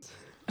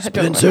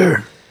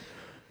Spencer,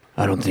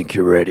 I don't think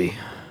you're ready.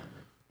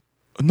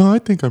 No, I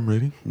think I'm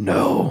ready.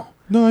 No,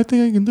 I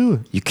think I can do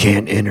it. you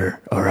can't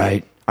enter, all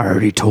right? I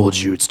already told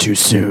you it's too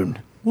soon.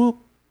 Well,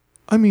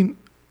 I mean,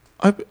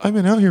 I've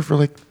been out here for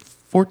like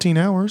 14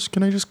 hours.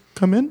 Can I just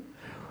come in?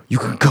 You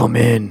can come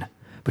in,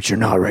 but you're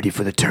not ready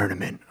for the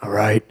tournament, all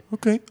right?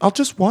 Okay, I'll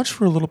just watch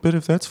for a little bit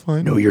if that's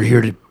fine. No, you're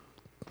here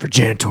for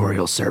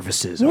janitorial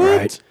services, all What?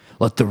 right?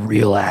 Let the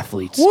real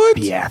athletes What?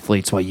 be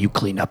athletes while you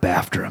clean up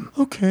after them.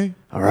 Okay.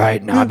 All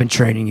right? Now, I've been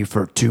training you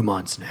for 2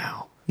 months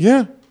now.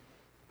 Yeah,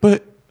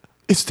 but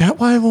is that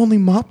why I've only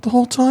mopped the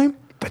whole time?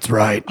 That's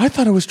right. I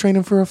thought I was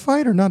training for a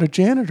fighter, not a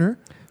janitor.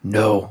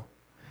 No,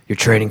 you're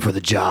training for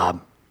the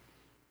job.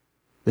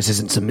 This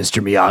isn't some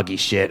Mr. Miyagi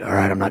shit, all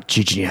right? I'm not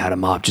teaching you how to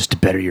mop just to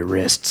better your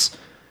wrists.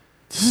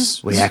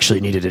 We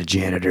actually needed a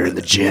janitor in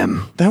the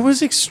gym. That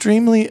was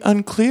extremely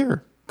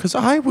unclear because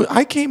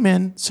I came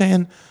in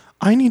saying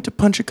I need to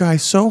punch a guy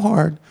so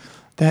hard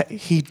that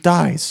he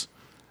dies.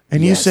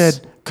 And you Yes.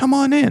 said, come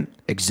on in.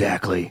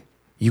 Exactly.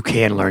 You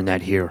can learn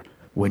that here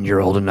when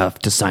you're old enough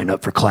to sign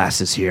up for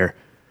classes here.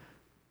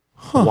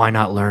 Why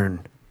not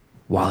learn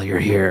while you're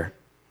here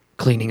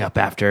cleaning up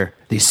after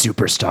these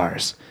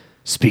superstars?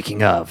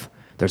 Speaking of,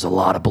 there's a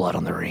lot of blood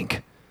on the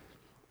rink.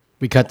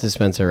 We cut to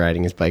Spencer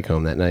riding his bike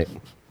home that night.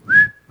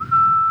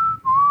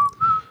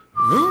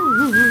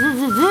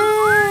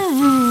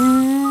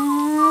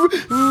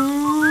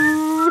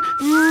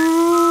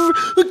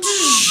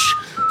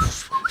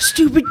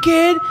 Stupid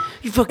kid!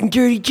 You fucking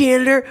dirty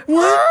janitor!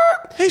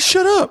 What? Hey,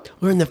 shut up.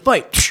 We're in the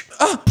fight.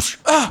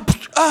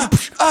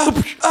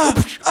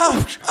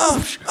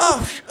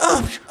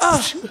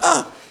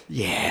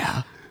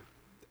 Yeah.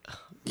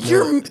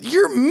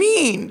 You're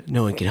mean.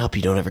 No one can help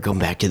you. Don't ever go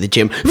back to the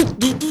gym. Cut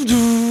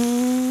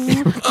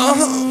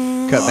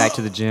back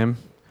to the gym.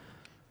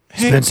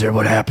 Hey, Spencer,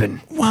 what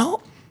happened?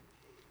 well,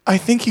 I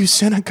think you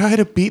sent a guy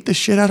to beat the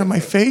shit out of my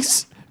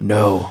face.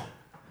 No,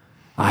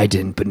 I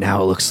didn't, but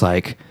now it looks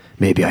like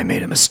maybe I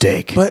made a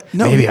mistake. But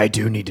no, maybe he- I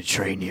do need to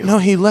train you. No,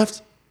 he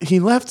left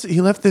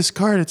this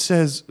card. It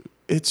says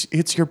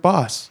it's your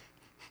boss.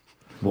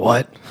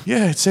 What?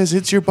 Yeah, it says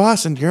it's your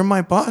boss, and you're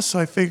my boss. So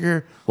I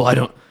figure Well, I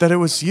don't. that it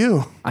was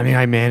you. I mean,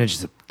 I manage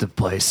the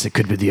place. It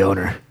could be the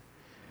owner.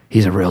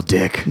 He's a real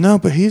dick. No,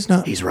 but he's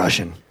not. He's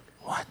Russian.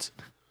 What?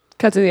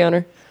 Cut to the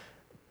owner.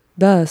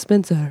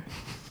 Spencer.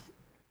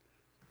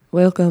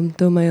 Welcome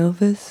to my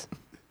office.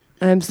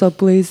 I'm so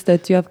pleased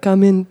that you have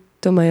come in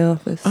to my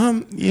office.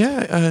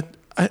 Yeah.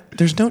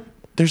 There's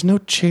no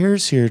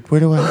chairs here.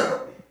 Where do I?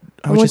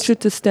 I want you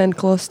to stand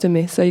close to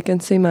me so you can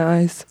see my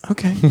eyes.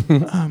 Okay.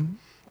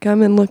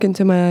 Come and look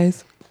into my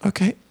eyes.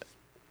 Okay.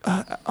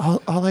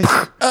 All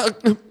I.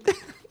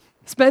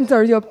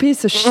 Spencer, you're a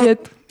piece of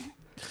shit.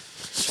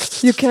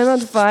 You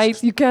cannot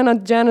fight. You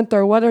cannot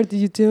janitor. What are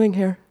you doing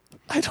here?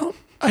 I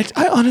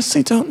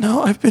honestly don't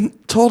know. I've been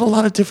told a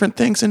lot of different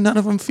things, and none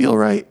of them feel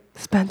right.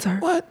 Spencer.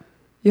 What?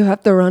 You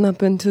have to run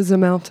up into the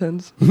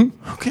mountains.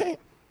 Okay.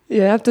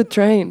 You have to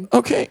train.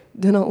 Okay.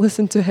 Do not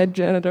listen to head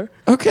janitor.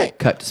 Okay.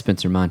 Cut to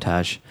Spencer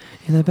montage.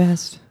 You're the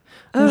best.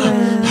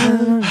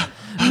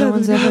 No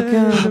one's ever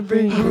gonna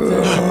bring you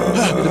down.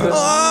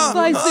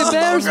 Spicy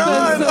bear,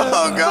 Spencer.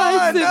 Oh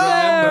God. Spicy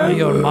bear.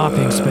 Your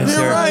mopping, Spencer,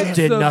 You're right.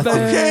 did So nothing.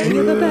 bad. Okay.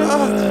 You're the best.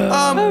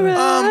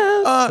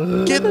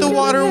 Get the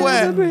water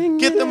wet.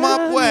 Get the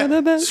mop wet.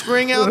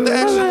 Scring out the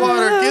extra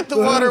water. Get the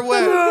water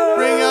wet.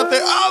 Bring out the.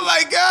 Oh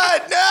my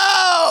God! No!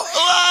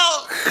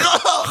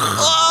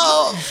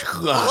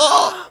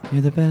 Oh.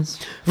 You're the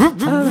best.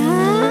 Nothing's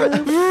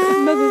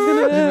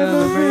gonna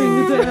ever bring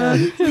you down.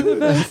 You're the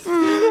best.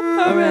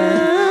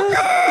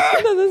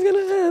 Nothing's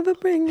gonna ever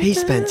bring you Hey,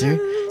 down. Spencer.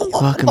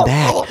 Welcome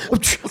back. We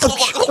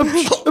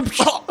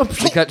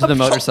cut to the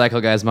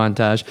motorcycle guys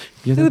montage.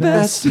 You're the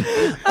best.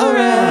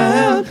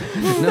 Around.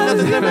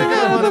 Nothing's ever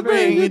gonna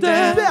bring you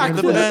down. Back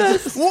to the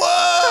best.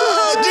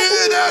 Whoa,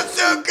 dude, that's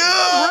so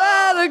cool.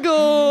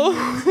 Radical.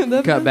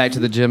 Cut back to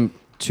the gym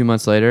 2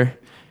 months later.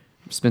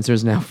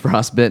 Spencer's now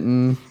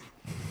frostbitten,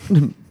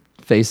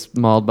 face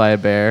mauled by a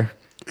bear.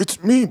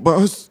 It's me,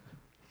 boss.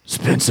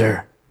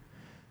 Spencer,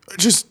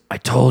 I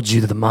told you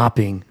that the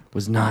mopping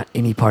was not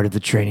any part of the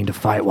training to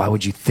fight. Why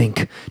would you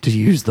think to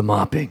use the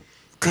mopping?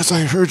 Because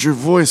I heard your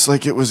voice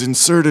like it was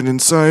inserted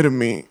inside of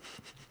me.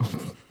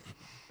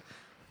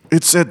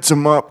 It said to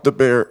mop the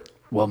bear.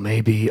 Well,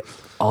 maybe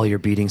all your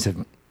beatings have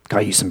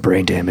got you some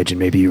brain damage, and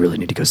maybe you really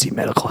need to go see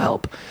medical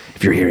help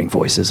if you're hearing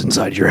voices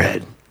inside your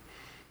head.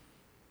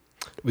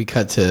 We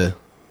cut to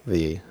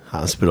the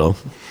hospital.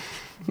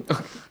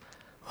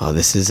 Oh,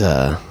 this is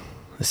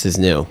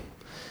new.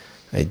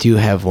 I do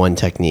have one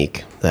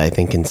technique that I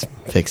think can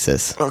fix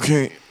this.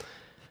 Okay.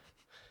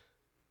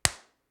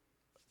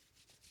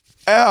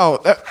 Ow.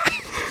 I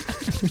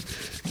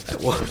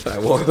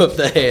warm up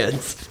the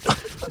hands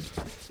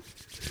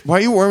Why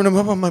are you warming them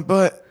up on my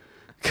butt?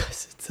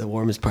 because it's the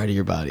warmest part of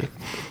your body.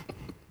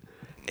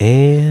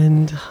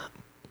 And you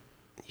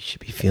should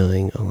be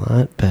feeling a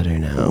lot better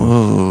now.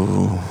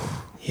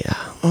 Oh. Yeah.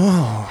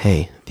 Oh.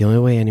 Hey, the only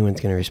way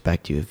anyone's going to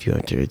respect you if you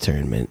enter a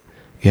tournament,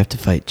 you have to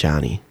fight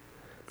Johnny.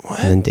 and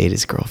then date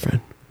his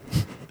girlfriend.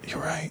 You're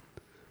right.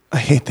 I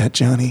hate that,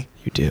 Johnny.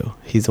 You do.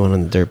 He's the one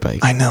on the dirt bike.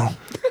 I know.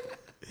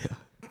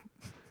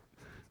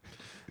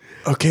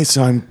 Okay,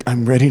 so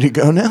I'm ready to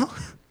go now.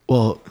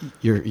 Well,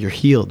 you're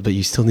healed, but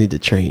you still need to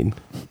train.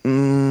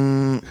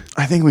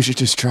 I think we should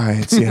just try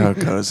it, see how it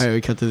goes. All right, we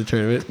cut to the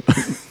tournament.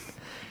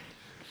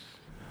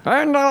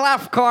 In the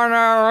left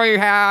corner, we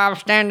have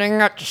standing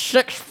at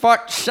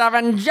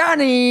 6'7"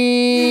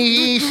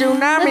 Johnny Tsunami.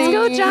 Let's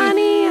go,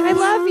 Johnny. I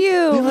love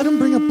You you. let him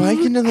bring a bike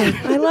into the.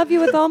 I love you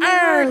with all my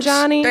heart,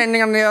 Johnny.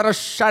 Standing on the other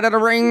side of the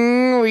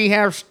ring, we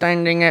have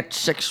standing at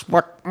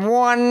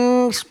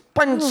 6'1"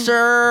 Spencer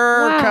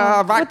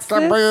Wow, what's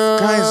Kavakaboo.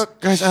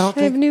 Guys, I don't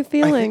I have think. new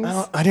feelings.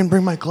 I didn't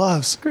bring my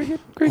gloves. Great.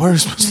 We're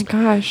supposed Oh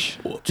my gosh.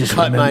 Just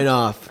cut mine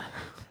off.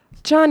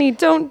 Johnny,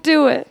 don't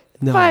do it.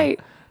 No. Fight.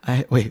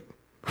 Wait.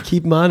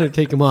 Keep him on or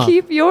take him off?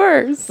 Keep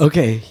yours.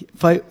 Okay.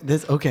 Fight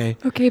this. Okay.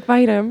 Okay,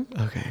 fight him.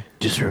 Okay.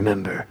 Just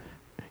remember,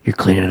 you're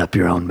cleaning up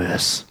your own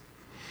mess.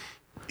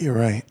 You're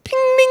right.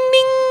 Ding, ding,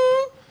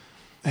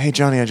 ding. Hey,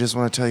 Johnny, I just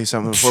want to tell you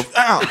something before.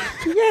 Ow!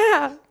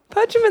 Yeah.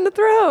 Punch him in the What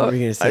were throat. you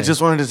gonna say? I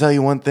just wanted to tell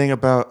you one thing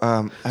about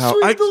how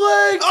I. the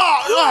leg.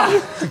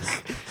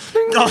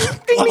 Ding,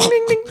 ding,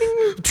 ding, ding,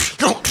 ding.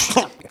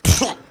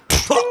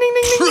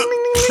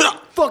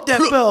 Fuck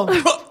that bell.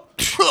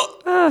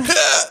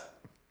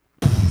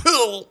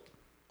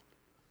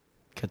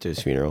 Cut to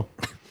his funeral.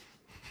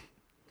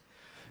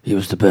 He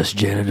was the best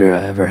janitor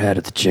I ever had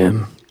at the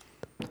gym.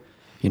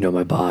 You know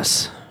my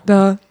boss.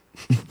 Duh.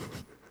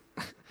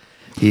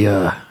 He,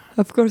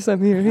 Of course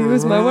I'm here. He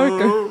was my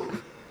worker.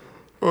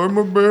 I'm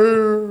a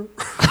bear.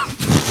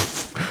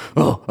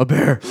 oh, a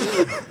bear.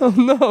 Oh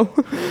no.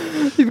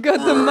 You've got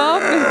the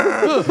mouth.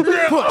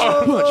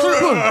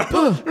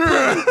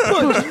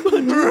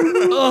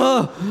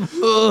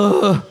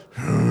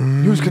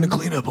 Who's gonna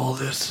clean up all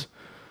this?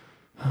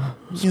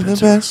 You're the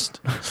best.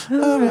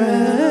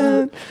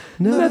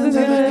 Nothing's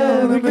gonna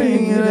ever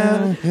bring you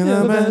down.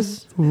 You're the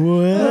best.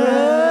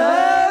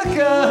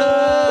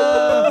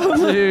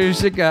 Welcome to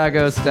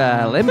Chicago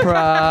Style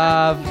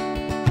Improv.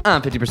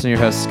 I'm 50% your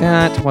host,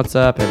 Scott. What's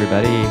up,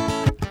 everybody?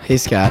 Hey,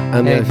 Scott.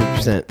 I'm Hey.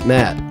 50%.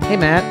 Matt. Hey,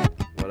 Matt.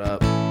 What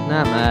up?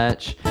 Not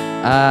much.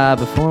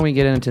 Before we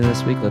get into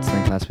this week, let's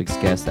thank last week's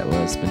guest. That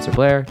was Spencer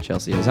Blair,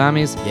 Chelsea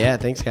Ozamis. Yeah,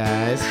 thanks,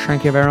 guys.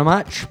 Thank you very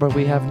much. But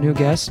we have new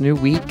guests, new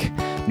week,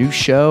 new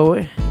show.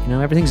 You know,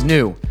 everything's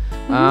new.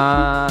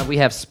 We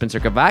have Spencer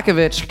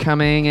Kavakovich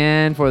coming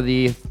in for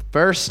the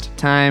first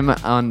time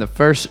on the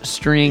first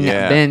string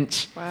Yeah.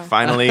 bench.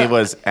 Finally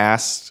was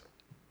asked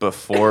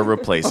before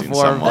replacing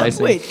Before someone.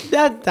 replacing. Wait,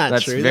 that's not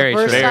That's true. very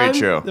the first true. Very time,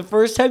 true. The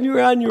first time you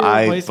were on, you were a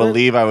I replacement?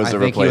 believe I was I the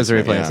think he was a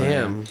replacement. yeah.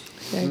 replacement.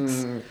 Damn.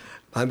 Thanks.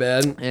 My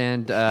bad.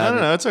 And No,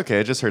 no, it's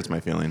okay. It just hurts my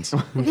feelings.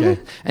 Okay.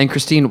 and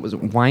Christine was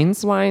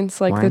wines. Wine's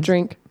like the Wines?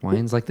 drink.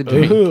 Wines like the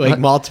drink. Ooh, like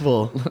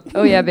multiple.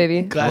 Oh yeah, baby.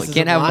 Well, glasses we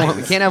can't of have one. wine.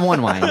 We can't have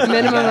one wine. We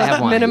gotta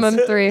have wines. Minimum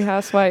 3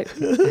 house white.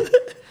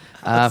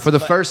 For the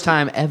first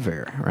time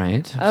ever,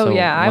 right? Oh So,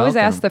 yeah, I was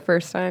welcome. asked the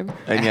first time.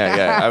 And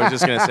yeah, I was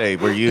just gonna say,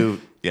 were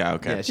you? Yeah,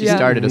 okay. Yeah, she Yeah.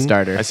 started a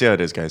starter. I see how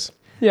it is, guys.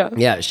 Yeah.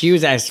 Yeah, she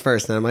was asked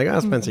first, and I'm like, oh,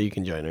 Spencer, you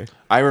can join her.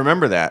 I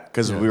remember that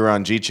because we were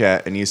on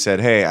GChat and you said,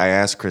 "Hey, I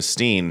asked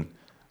Christine.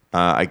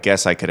 I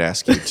guess I could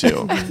ask you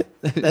too."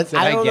 That's,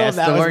 I I don't know guess if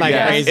that the was word my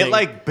guess. phrasing. It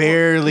like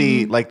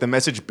barely, like the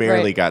message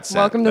barely Right. got sent.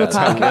 Welcome to the That's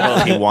how podcast.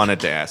 little he wanted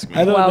to ask me.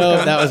 I don't know if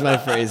Welcome. that was my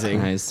phrasing.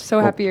 Nice. So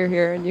happy you're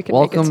here and you can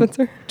Welcome make it,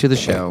 Spencer. to the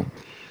show.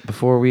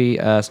 Before we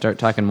start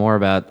talking more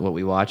about what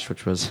we watched,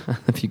 which was,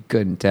 if you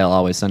couldn't tell,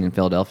 Always Sunny in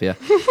Philadelphia,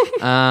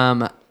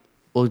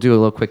 we'll do a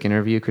little quick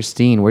interview.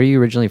 Christine, where are you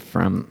originally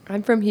from?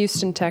 I'm from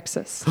Houston,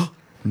 Texas.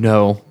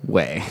 No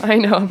way. I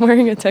know. I'm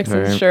wearing a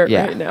Texans Very- shirt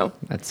yeah. right now.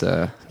 That's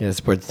Yeah,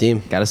 support the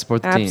team. gotta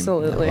support the team.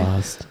 Absolutely.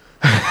 Lost.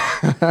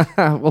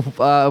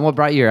 Well, what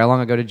brought you here? How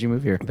long ago did you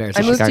move here?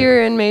 I moved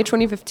here in May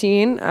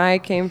 2015. I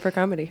came for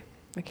comedy.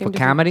 I came For to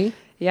comedy?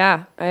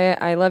 Yeah,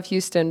 I love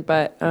Houston,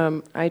 but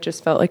I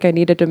just felt like I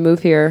needed to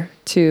move here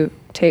to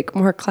take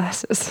more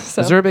classes.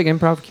 So Is there a big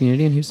improv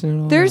community in Houston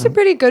at all? there's a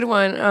pretty good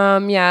one.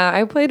 Yeah,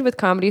 I played with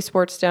Comedy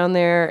Sports down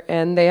there,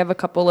 and they have a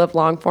couple of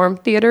long form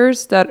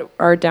theaters that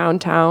are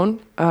downtown.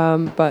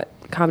 But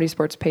Comedy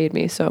Sports paid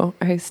me, so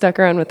I stuck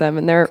around with them,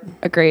 and they're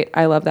a great.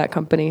 I love that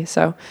company.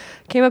 So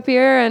came up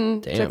here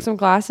and Damn. took some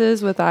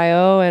classes with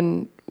IO,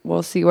 and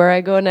we'll see where I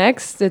go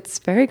next. It's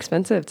very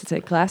expensive to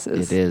take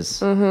classes. It is.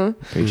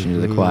 Preaching to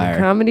the choir.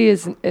 Comedy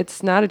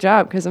it's not a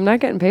job because I'm not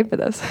getting paid for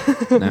this.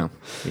 No,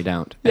 you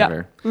don't. Yeah.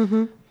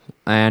 Ever.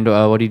 And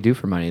what do you do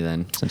for money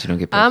then, since you don't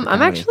get paid? for I'm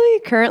comedy? actually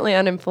currently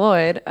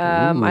unemployed.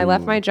 I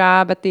left my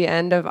job at the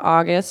end of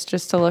August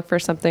just to look for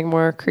something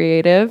more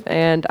creative,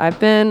 and I've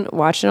been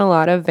watching a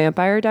lot of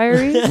Vampire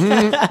Diaries.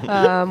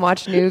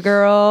 Watched New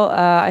Girl.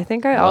 I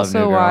think I Love New also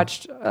Girl.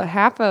 watched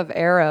half of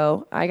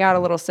Arrow. I got a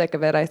little sick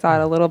of it. I thought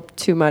a little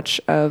too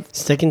much of.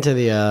 Sticking to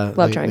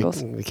the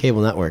triangles. the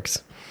cable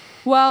networks.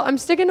 Well, I'm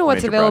sticking to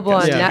what's Major available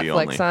on broadcast TV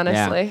Netflix. only.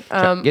 Honestly,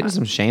 Yeah. Get into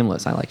some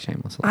Shameless. I like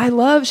Shameless. A lot. I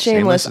love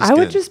Shameless. Shameless is I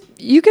would good.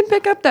 you can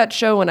pick up that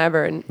show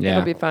whenever and Yeah.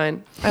 it'll be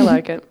fine. I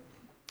like it.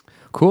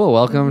 Cool.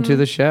 Welcome to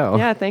the show.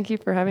 Yeah, thank you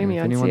for having me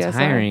If on anyone's CSI.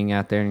 hiring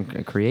out there in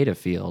a creative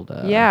field.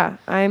 Yeah,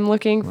 I'm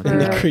looking for In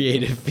the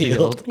creative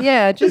field.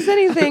 yeah, just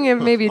anything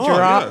and maybe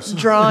yes.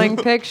 drawing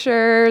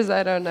pictures.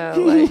 I don't know.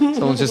 Like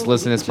Someone's just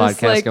listening to this Just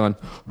podcast like- going,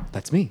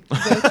 that's me.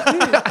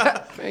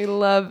 I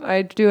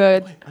do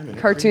a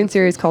cartoon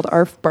series called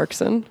Arf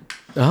Barkson.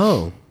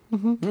 Oh.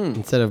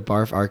 Instead of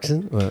Barf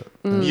Arkson? What?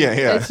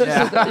 Yeah. It's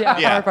just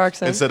yeah, Arf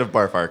Barkson. Instead of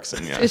Barf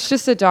Arkson, yeah. It's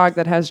just a dog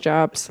that has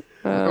jobs.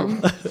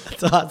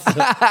 That's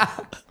awesome.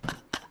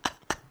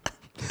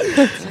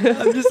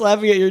 I'm just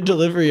laughing at your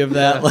delivery of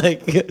that.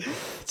 Like, it's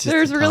just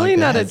There's a really dog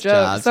that not a has joke.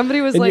 jobs. Somebody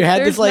was and like, you had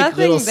 "There's this like nothing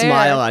little there."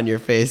 smile on your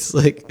face.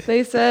 Like,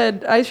 They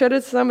said I showed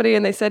it to somebody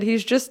and they said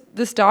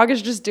this dog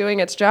is just doing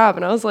its job,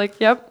 and I was like,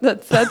 "Yep,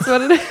 that's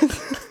what it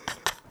is."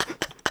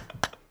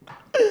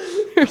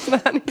 There's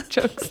not any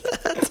jokes.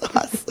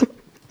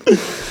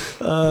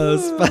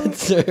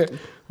 Spencer,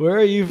 where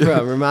are you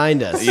from?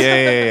 Remind us.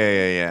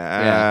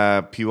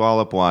 Yeah.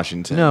 Puyallup,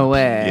 Washington. No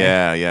way.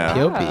 Yeah.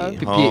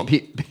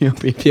 Piopi.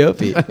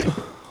 Piopi.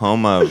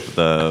 Home of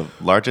the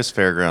largest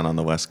fairground on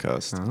the West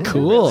Coast.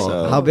 Cool.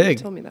 So- How big?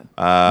 Told me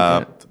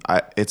that.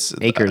 It's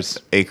Acres.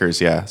 Acres,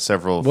 yeah.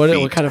 Several What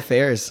feet. kind of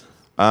fairs?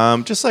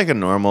 Just like a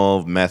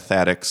normal meth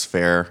addicts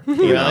fair. You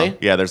know? Really?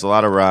 Yeah, there's a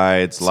lot of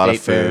rides, a lot of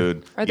State fair.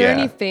 food. Are there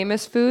Yeah. any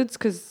famous foods?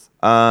 Because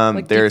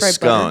like There's deep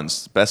fried butter?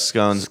 scones. Best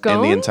scones in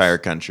Scones? the entire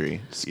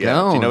country.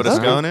 Yeah. Do you know what a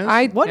Scones. scone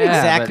is? What Yeah,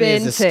 exactly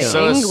been is a to scone?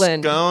 So a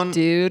England, scone-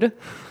 dude.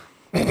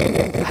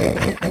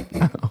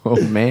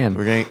 Oh, man.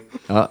 We're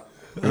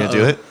gonna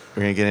do it.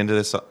 We're gonna get into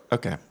this.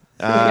 Okay.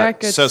 We got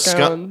good so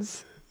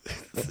scones.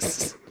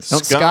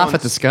 Don't scoff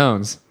at the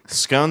scones.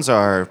 Scones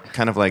are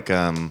kind of like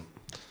a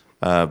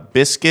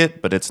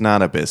biscuit, but it's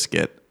not a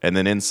biscuit. And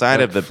then inside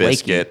Like of the flaky.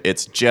 biscuit,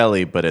 it's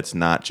jelly, but it's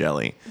not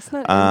jelly. It's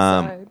not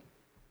inside.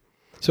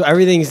 So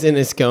everything's in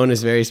a scone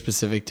is very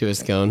specific to a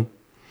scone.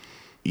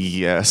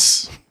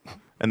 Yes.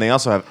 And they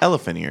also have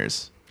elephant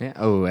ears Yeah.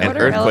 Oh, and What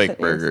are earthquake elephant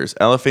ears? burgers.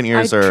 Elephant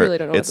ears I are. truly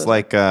don't know what It's those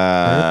like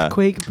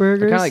Earthquake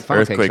burgers? kind of like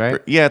funnel cakes,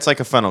 right? Yeah, it's like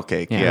a funnel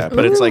cake. Yeah. Yeah,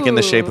 but it's like in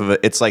the shape Ooh. of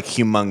a. It's like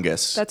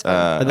humongous. That's fun.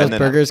 Are and those then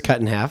burgers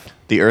cut in half?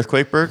 the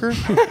earthquake burger.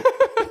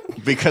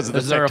 Because of the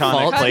Is there a tectonic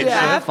fault? plate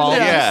Yeah, shift. fault?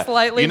 Yeah,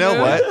 slightly you know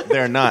moved. what?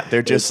 They're not.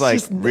 They're just like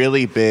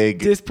really big.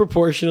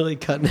 Disproportionately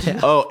cut in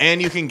half. Oh,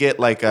 and you can get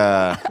like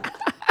a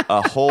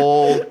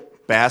whole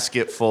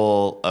basket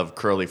full of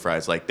curly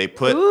fries. Like they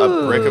put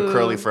a brick of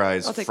curly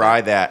fries, I'll take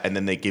fry that, and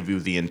then they give you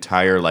the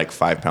entire like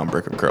 5-pound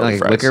brick of curly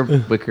Like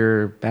fries.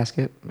 wicker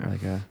basket? Or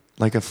like a...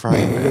 Like a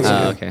frying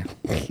basket.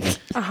 Oh, okay.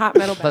 A hot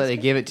metal But they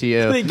basket. give it to you.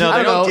 No, I they don't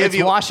know. don't give It's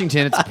you-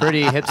 Washington. It's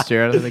pretty hipster.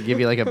 I don't think they give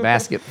you like a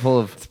basket full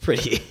of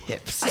Pretty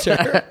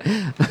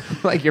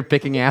hipster. like you're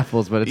picking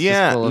apples, but it's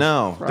Yeah, just full of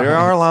no. fries. There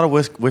are a lot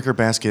of wicker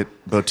basket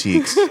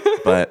boutiques,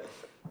 but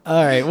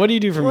All right. What do you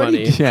do for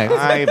money? Yeah.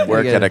 I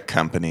work Yeah. at a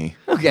company.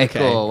 Okay,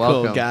 cool.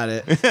 Welcome. Got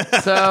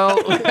it. So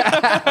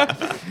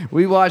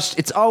we watched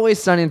It's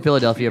Always Sunny in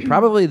Philadelphia,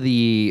 probably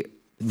the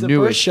The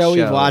newest first show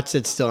we've watched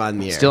that's still on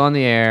the air. Still on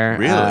the air.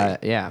 Really?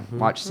 Yeah.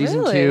 Watch season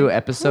Really? 2,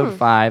 episode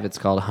 5. It's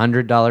called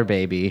 $100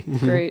 Baby.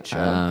 Great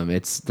show.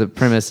 It's the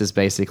premise is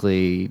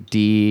basically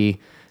Dee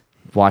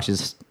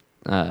watches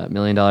 $1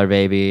 Million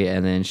Baby,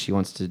 and then she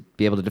wants to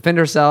be able to defend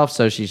herself,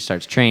 so she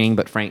starts training.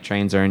 But Frank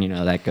trains her, and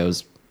that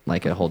goes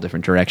like a whole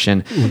different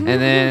direction. And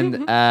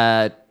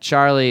then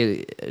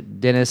Charlie,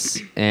 Dennis,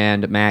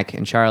 and Mac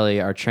and Charlie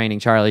are training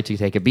Charlie to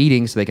take a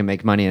beating so they can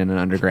make money in an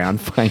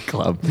underground fight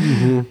club.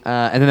 And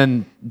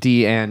then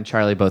Dee and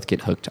Charlie both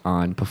get hooked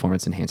on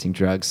performance-enhancing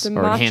drugs The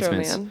or Macho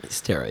enhancements. Man.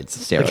 Steroids.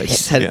 Steroids. Like I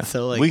said, Yeah.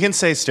 so like we can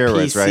say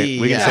steroids, PC, right? We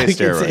can yeah, say we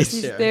can steroids.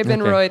 say steroids. They've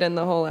been Okay. roiding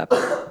the whole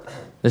episode.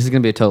 This is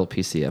going to be a total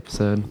PC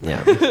episode.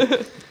 Yeah.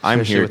 I'm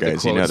Especially here, with the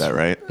guys. You know quotes. that,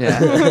 right?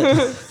 Yeah.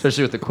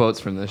 Especially with the quotes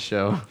from this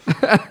show.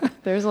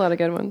 There's a lot of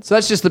good ones. So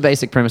that's just the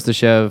basic premise of the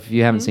show. If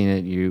you haven't seen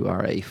it, you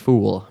are a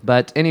fool.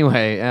 But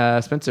anyway,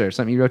 Spencer,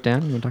 something you wrote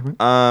down you want to talk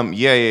about?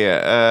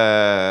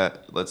 Yeah.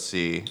 Let's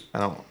see. I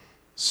don't.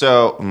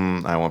 So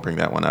I won't bring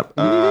that one up.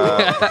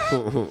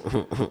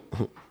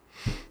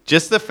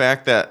 Just the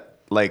fact that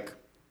like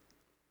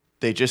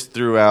they just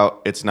threw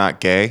out "it's not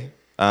gay."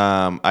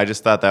 I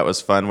just thought that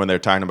was fun when they're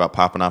talking about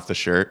popping off the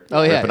shirt.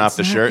 Oh, yeah, ripping off it's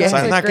the not shirt. gay. It's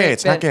It's a not great gay.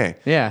 It's not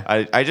bit. gay.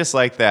 Yeah. I just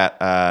like that.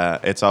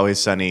 It's Always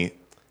Sunny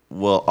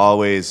will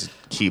always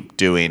keep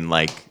doing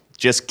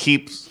just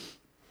keeps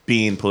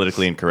being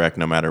politically incorrect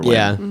no matter what.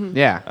 Yeah.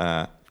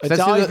 Yeah. It's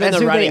That's always who- been that's the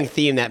who they- running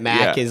theme that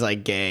Mac Yeah. is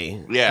like gay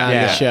Yeah. on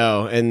Yeah. the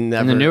show. And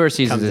In the newer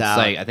seasons, it's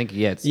like, I think,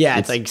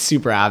 it's like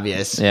super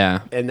obvious. Yeah.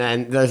 And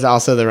then there's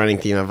also the running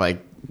theme of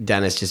like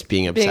Dennis just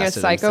being obsessed Being a with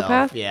himself.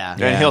 psychopath? Yeah.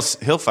 And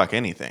he'll fuck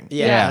anything.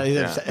 Yeah. Yeah. He's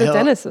Yeah. obs- The he'll-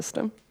 Dennis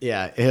system.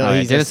 Yeah. Oh, yeah,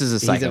 He's Dennis just- is a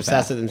He's psychopath.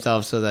 obsessed with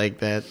himself. So like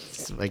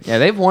that's like. Yeah,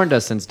 they've warned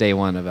us since day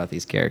one about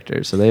these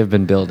characters, so they've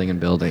been building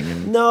and building.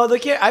 And No, I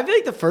feel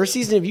like the first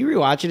season, if you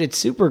rewatch it, it's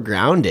super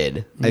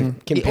grounded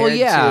compared well,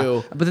 yeah,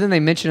 to. but then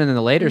they mention in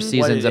the later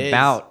seasons it is.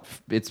 about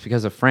it's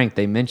because of Frank.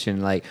 They mention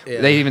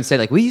they even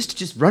say we used to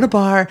just run a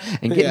bar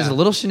and get Yeah. into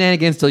little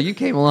shenanigans till you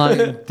came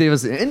along. And there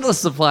was an endless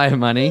supply of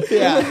money.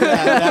 Yeah,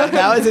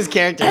 that was his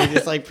character character. He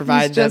just like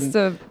provides He's just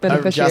them a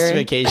beneficiary.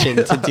 justification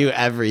to do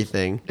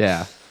everything.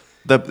 Yeah.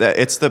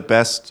 It's the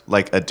best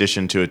like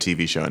addition to a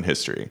TV show in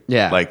history.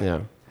 Yeah. Like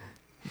Yeah.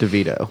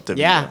 DeVito.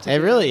 Yeah,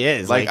 it really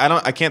is. Like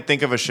I can't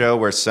think of a show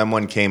where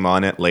someone came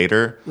on it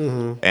later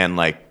and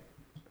like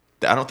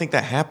I don't think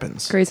that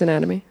happens. Grey's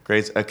Anatomy.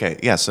 Okay,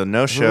 yeah. So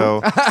no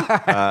show.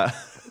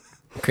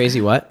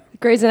 Crazy what?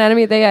 Grey's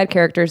Anatomy, they had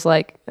characters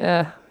like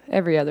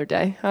every other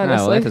day, Oh, well,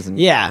 honestly. that doesn't.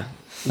 Yeah.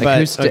 Like but,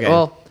 who's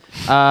okay.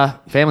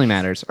 Family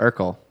Matters.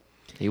 Urkel.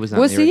 He was.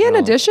 Was he in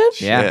addition?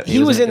 Yeah, Shit. he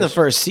was in the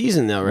first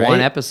season though, right? one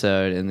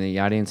episode, and the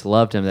audience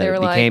loved him. That They it were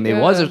like, became. It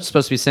 "Ugh." was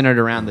supposed to be centered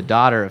around the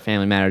daughter of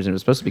Family Matters, and it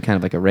was supposed to be kind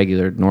of like a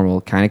regular, normal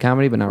kind of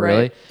comedy, but not Right.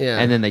 really. Yeah.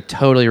 And then they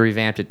totally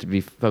revamped it to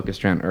be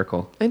focused around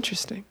Urkel.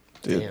 Interesting.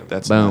 Dude,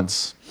 that's Boom.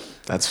 nuts.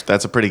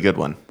 That's a pretty good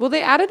one. Well,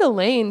 they added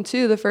Elaine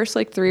too. The first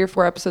like 3 or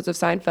 4 episodes of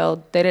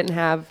Seinfeld, they didn't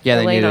have Yeah,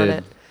 they Elaine on needed-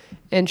 it,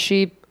 and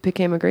she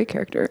became a great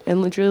character.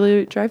 And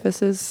Julia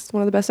Dreyfus is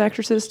one of the best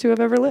actresses to have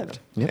ever lived.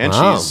 And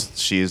Wow.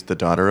 she's the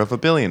daughter of a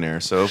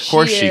billionaire, so of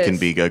course she can is.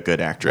 be a good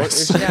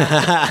actress.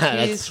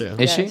 That's true.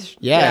 Is she?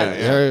 Yeah,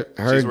 Yeah.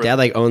 her She's dad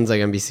like owns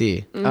like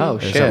NBC. Oh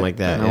shit! something like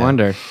that, No yeah.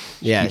 wonder.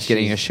 Yeah, She's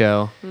getting a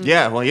show.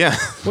 Yeah, well, yeah.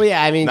 Well,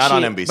 yeah, I mean, Not she,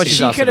 on NBC. But she's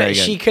she also could very have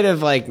good. she could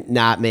have like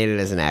not made it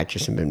as an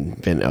actress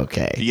and been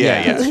okay.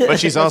 Yeah. But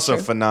she's also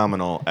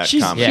phenomenal at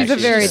comedy. She's a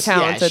very just-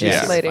 talented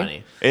she's lady.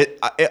 funny.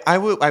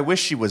 I wish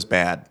she was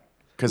bad,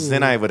 because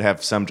then I would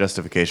have some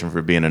justification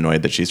for being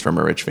annoyed that she's from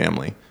a rich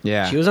family.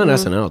 Yeah. She was on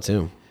SNL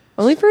too.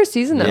 Only for a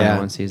season though. Yeah,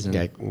 one season.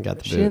 Got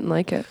the She boot. didn't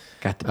like it.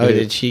 Got the. Oh, boot.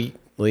 did she?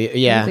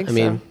 Yeah, think I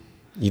mean, so.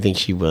 you think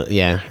she will?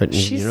 Yeah,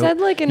 She said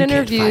like in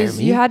interviews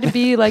you had to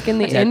be like in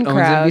the in owns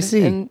crowd,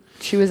 NBC. and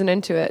she wasn't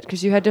into it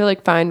because you had to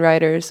like find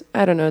writers.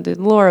 I don't know the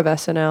lore of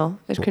SNL.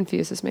 It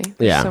confuses me.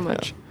 There's Yeah. so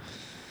much.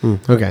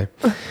 Okay,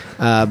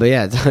 but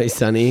yeah, it's always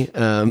sunny.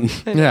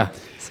 Yeah.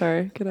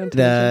 Sorry, get on. The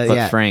tangents. But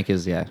yeah, Frank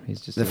is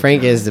he's just the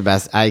Frank is the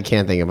best. I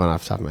can't think of one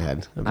off the top of my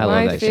head. I love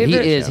My that shit. He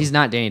favorite is. show. He's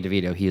not Danny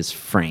DeVito. He is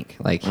Frank.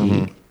 Like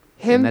he.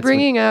 Him and that's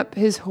bringing up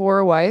his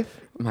whore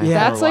wife. My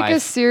That's whore like a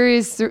wife.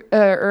 series or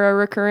a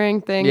recurring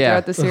thing Yeah.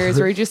 throughout the series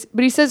where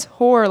but he says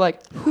whore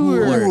like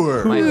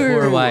whore. My Whore.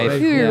 poor wife.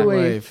 Whore Yeah.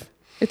 wife.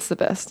 It's the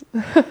best.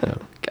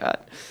 God.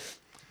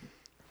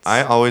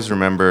 I always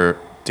remember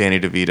Danny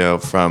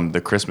DeVito from the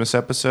Christmas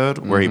episode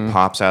where he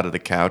pops out of the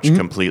couch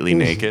completely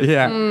naked.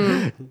 Yeah.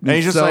 And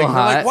he's just So like, we're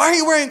hot. like, why are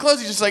you wearing clothes?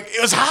 He's just like,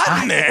 it was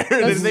hot in there.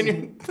 And then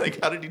you're like,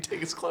 how did he take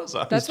his clothes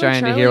off? That's He's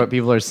trying to when hear Charlie- what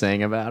people are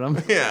saying about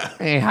him. Yeah.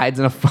 And he hides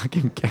in a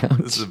fucking couch.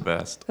 This is the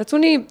best. That's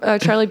when he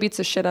Charlie beats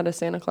the shit out of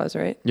Santa Claus,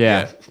 right?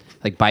 Yeah. Yeah.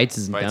 Like bites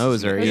his Bites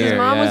nose his or nose. ear. His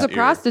mom yeah. was a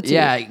prostitute.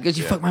 Yeah, he goes,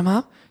 you fuck my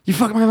mom? You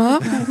fuck my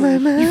mom?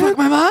 You fuck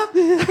my mom?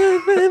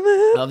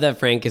 I love that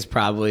Frank is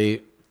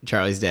probably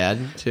Charlie's dad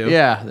too.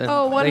 Yeah.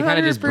 Oh, They kind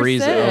of just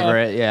breeze 100%. over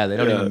it. Yeah, they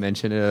don't even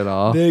mention it at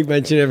all. They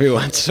mention it every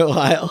once in a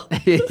while.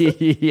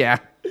 Yeah.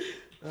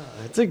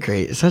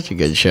 It's such a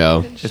good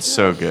show. It's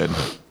so good.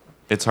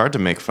 It's hard to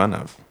make fun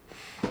of.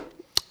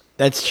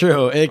 That's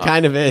true. It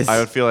kind of is. I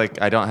would feel like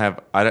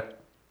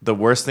the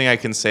worst thing I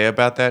can say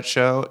about that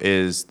show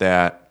is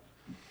that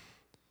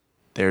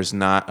there's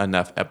not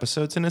enough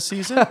episodes in a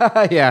season.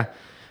 Yeah.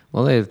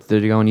 Well, they're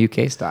going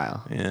UK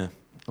style. Yeah.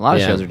 A lot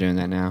of Yeah. shows are doing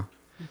that now.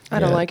 I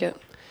don't Yeah. like it.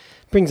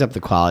 Brings up the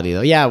quality though.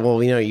 Yeah,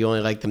 well, you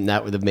only like them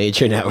with the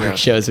major network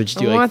shows, which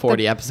do like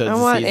 40 episodes I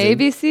a want season.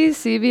 ABC,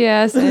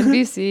 CBS,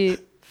 NBC,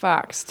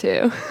 Fox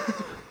too.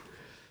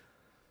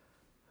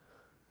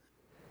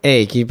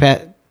 Hey, can you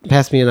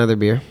pass me another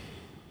beer?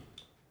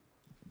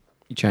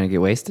 You trying to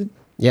get wasted?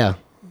 Yeah.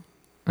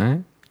 All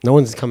right. No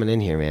one's coming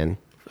in here, man.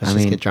 Let's I just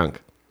mean- get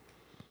drunk.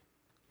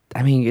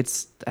 I mean,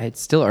 it's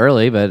still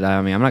early, but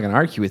I mean, I'm not going to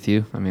argue with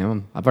you. I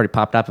mean, I've already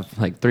popped up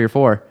like 3 or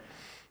 4.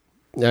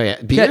 Oh yeah,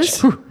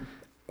 beers. Catch.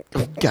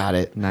 Got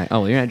it.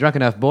 Oh, you're not drunk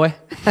enough, boy.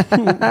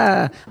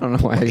 I don't know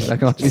why I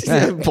called you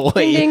that. Boy.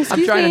 Ding, ding, I'm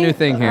excuse trying a me. new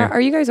thing here. Are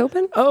you guys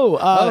open? Oh.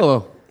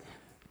 Oh,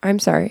 I'm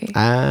sorry.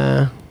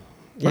 Yeah,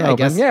 I open.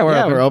 guess. Yeah, we're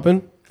open. We're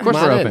open. of course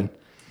Come we're on open.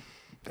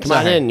 in. Come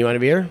on in. You want a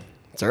beer?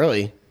 It's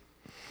early.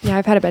 Yeah,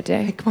 I've had a bad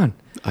day. Come on.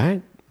 All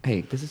right.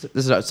 Hey, this is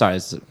sorry.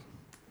 This is,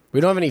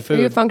 We don't have any Are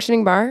you a food.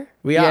 functioning bar?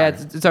 We yeah, are.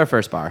 it's our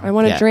first bar. I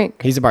want Yeah. a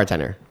drink. He's a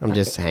bartender. I'm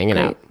just hanging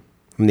Great. out.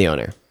 I'm the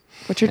owner.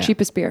 What's your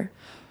cheapest beer?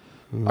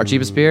 Our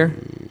cheapest beer.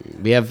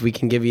 We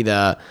can give you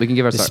the We can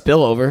give our the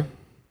spillover.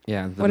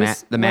 Yeah, the What mat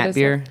is- the what mat is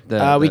beer.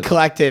 We the-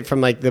 collect it from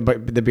like the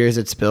beers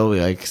that spill.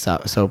 We like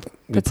soap.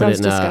 We That put it sounds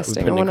in a, we disgusting.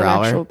 put it I in want a an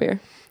growler. actual beer.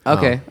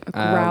 Okay. A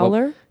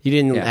growler? You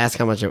didn't Yeah. ask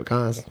how much it would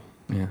cost.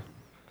 Yeah.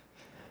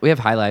 We have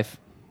High Life.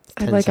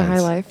 I'd 10 like a High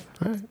cents.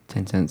 Life.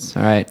 10 cents.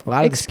 All right. A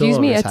lot of the Excuse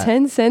me, spillover a is high.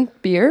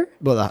 10-cent beer?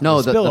 Well,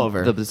 No, the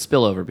spillover. The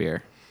spillover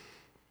beer.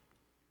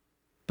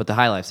 But the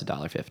High Life's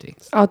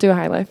 $1.50. I'll do a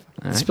High Life.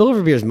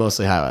 spillover beer is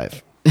mostly High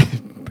Life.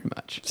 Pretty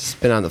much.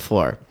 Spin on the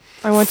floor.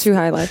 I want 2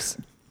 High Lifes.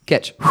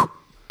 Catch.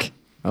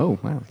 Oh,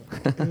 wow.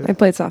 I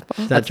played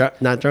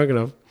softball. Not drunk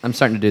enough. I'm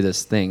starting to do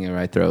this thing where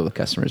I throw the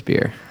customers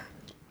beer.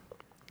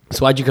 So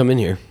why'd you come in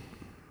here?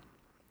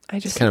 I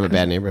just It's kind of a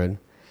bad neighborhood.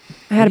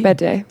 I had a bad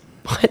day.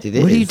 What? It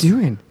is. What are you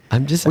doing?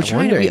 I'm just We're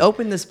trying to wondering.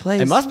 reopen this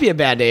place. It must be a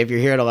bad day if you're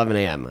here at 11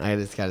 a.m. I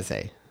just gotta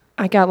say.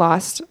 I got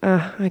lost.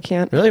 I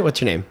can't. Really? What's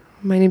your name?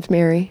 My name's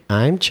Mary.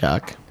 I'm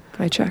Chuck.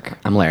 Hi, Chuck.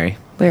 I'm Larry.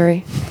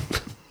 Larry.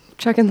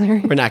 Chuck and Larry.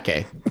 We're not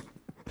gay.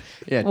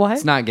 Yeah. What?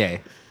 It's not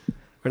gay.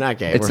 We're not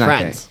gay. It's We're not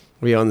friends.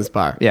 We own this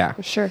bar. Yeah.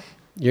 Sure.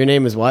 Your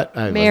name is what? I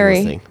wasn't Mary.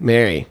 listening.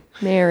 Mary.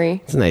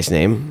 Mary. It's a nice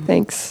name.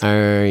 Thanks.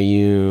 Are I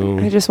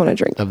you just want to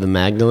drink. of the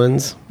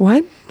Magdalens?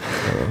 What?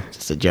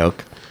 Just a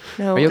joke.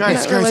 No. you okay? not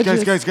Guys,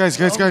 religious.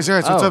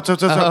 what's up?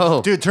 What's up?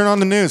 Oh. Dude, turn on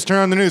the news. Turn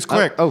on the news,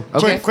 quick.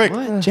 Okay. Quick.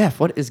 What? Jeff,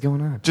 what is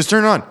going on? Just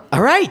turn it on.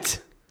 All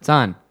right. It's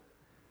on.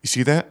 You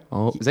see that?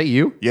 Oh, is that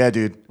you? Yeah,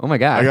 dude. Oh my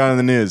God. I got it on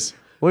the news.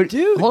 What,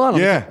 dude? Hold on.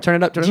 Yeah. Turn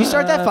it up. Turn it Did you up.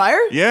 start that fire?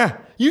 Yeah.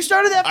 You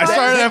started that fire? I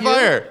started that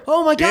fire.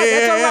 Oh my God, Yeah,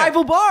 that's yeah, our yeah.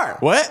 rival bar.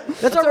 What?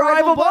 That's our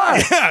rival bar.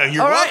 Yeah,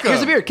 you're All right, welcome.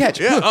 here's a beer.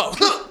 Catch. Yeah.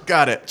 Oh,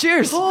 got it.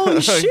 Cheers.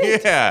 Holy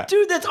shit. Yeah.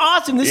 Dude, that's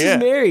awesome. This Yeah. is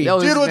Mary. Yo,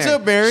 this Dude, is what's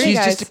up, Mary? She's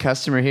Hey, just a guys.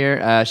 customer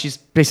here. She's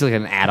basically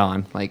an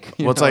add-on. Like,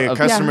 you Well, it's know, like a of-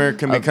 customer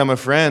can become a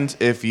friend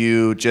if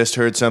you just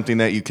heard something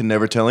that you can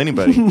never tell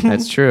anybody.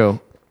 That's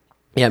true.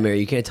 Yeah, Mary,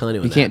 you can't tell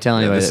anyone. You can't tell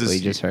anybody this that is we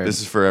just heard. This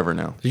is forever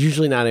now. There's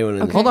usually not anyone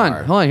in the Hold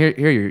bar. on. Here,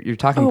 your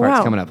talking Oh, part's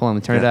wow. coming up. Hold on,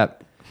 let me turn it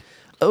up.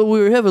 Oh,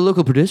 we have a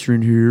local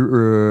pedestrian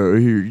here.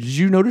 Here, did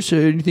you notice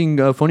anything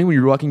funny when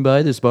you were walking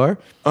by this bar?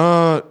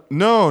 No,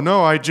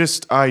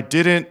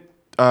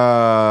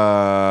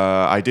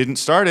 I didn't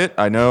start it.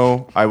 I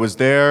know I was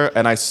there,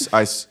 and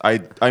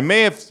I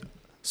may have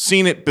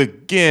seen it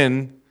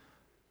begin.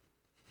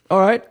 All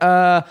right.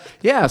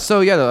 Yeah.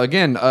 So yeah.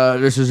 Again,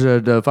 this is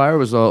the fire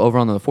was over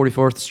on the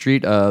 44th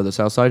Street, the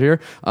south side here.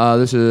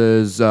 This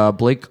is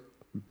Blake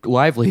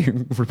Lively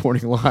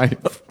reporting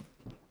live.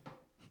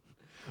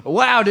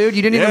 Wow, dude,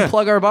 you didn't Yeah. even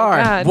plug our bar.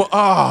 God.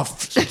 Well,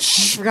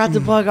 Forgot to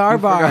plug our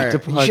bar. to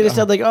plug you should have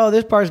said like, "Oh,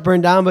 this bar's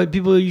burned down, but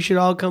people, you should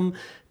all come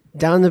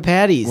down the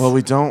patties." well,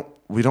 we don't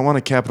want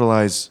to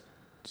capitalize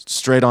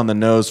straight on the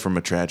nose from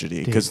a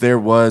tragedy because there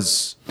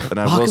was, and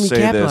I How will can we say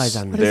capitalize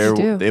this: on that? What did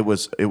there you do?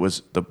 it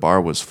was the bar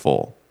was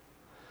full.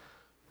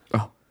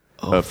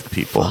 Of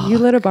people. You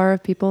lit a bar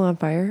of people on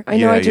fire? I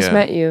know I just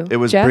met you. It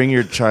was Jeff? bring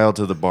your child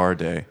to the bar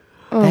day.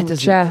 Oh, That doesn't-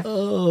 Jeff.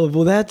 oh,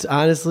 well, that's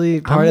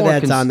honestly part of more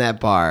that's cons- on that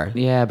bar.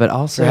 Yeah, but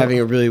also For having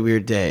a really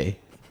weird day.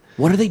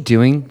 what are they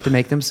doing to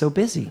make them so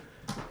busy?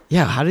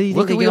 Yeah, how do you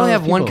Look, think we they get only all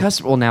have the one people?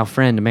 customer. Well, now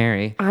friend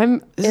Mary.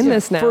 I'm This in is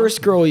this the now.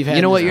 first girl we've had.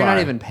 You know in what? this You're not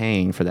bar. even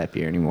paying for that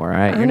beer anymore. All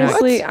right. You're not.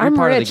 Honestly, you're I'm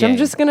part of the rich. I'm gang.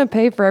 just going to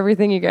pay for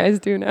everything you guys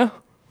do now.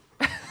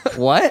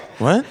 What?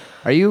 What?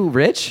 Are you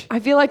rich?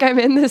 I feel like I'm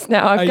in this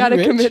now. Are I've you got to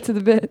rich? commit to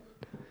the bit.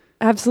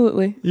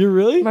 Absolutely. You're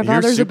really? My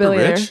father's a super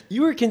billionaire. rich?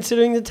 You were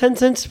considering the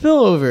 10-cent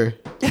spillover.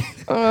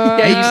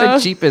 Yeah, you said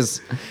cheap as.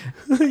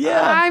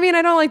 I mean,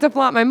 I don't like to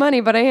flaunt my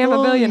money, but I am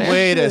a billionaire.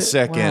 Wait a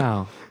second.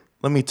 Wow.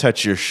 Let me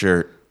touch your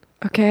shirt.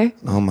 Okay.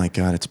 Oh my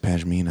God, it's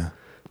pashmina.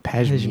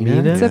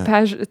 Pashmina. It's a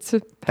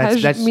pashmina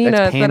That's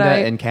that panda I,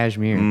 and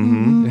cashmere.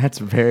 Mm-hmm. That's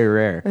very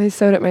rare. I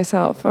sewed it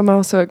myself. I'm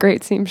also a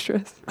great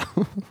seamstress.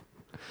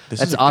 This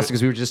That's is a awesome good-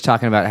 because we were just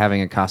talking about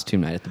having a costume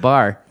night at the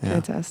bar,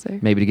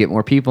 Fantastic. maybe to get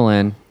more people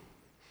in.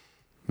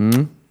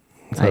 not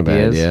a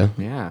bad Ideas? idea.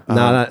 Yeah.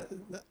 Not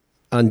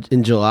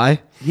in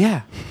July.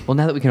 Yeah. Well,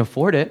 now that we can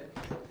afford it,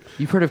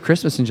 you've heard of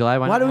Christmas in July.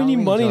 Why not do we need Halloween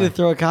in money July? to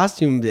throw a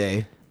costume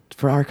day?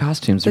 for our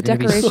costumes? The They're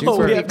gonna be decorations super.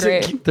 would we be have to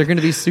great. They're going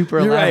to be super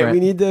You're elaborate. right. We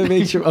need to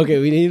make sure. Okay,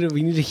 we need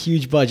a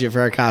huge budget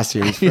for our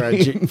costumes for our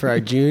for our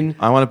June.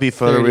 I want to be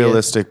 30th.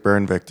 photorealistic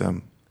burn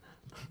victim.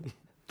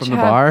 from the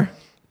Jeff. bar.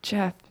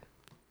 Jeff,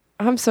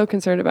 I'm so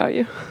concerned about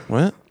you.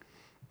 What?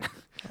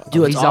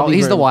 Dude,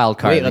 He's the wild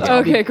card. Wait, let's Yeah.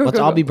 all be, Okay, cool, let's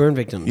cool, all cool. be burn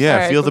victims. Yeah, All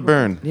right, feel cool, the cool.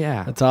 burn.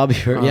 Yeah. Let's all be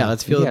burn. Yeah,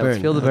 let's feel the yeah, burn.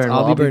 let's feel the burn. Let's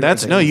all We'll be all be- burn.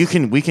 That's no. You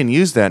can. We can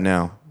use that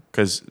now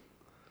because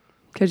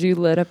Because you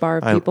lit a bar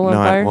of people on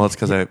fire. well, it's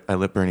because I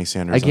lit Bernie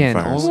Sanders Again,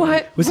 on fire. only-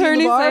 What? Was he in the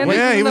Bernie bar? Sanders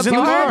Yeah, he was in the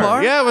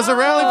bar. Yeah, it was a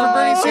rally for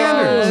Bernie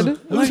Sanders.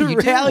 God. It was a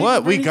rally.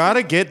 What? We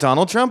gotta get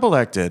Donald Trump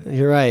elected.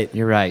 You're right.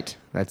 You're right.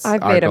 That's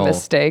I've our made goal. a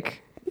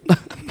mistake.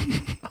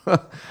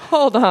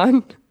 Hold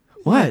on.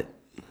 What?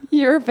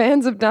 You're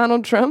fans of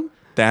Donald Trump?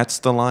 That's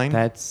the line.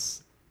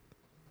 That's.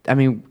 I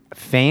mean,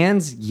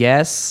 fans,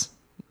 yes.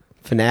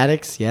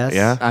 Fanatics, yes.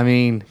 Yeah. I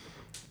mean,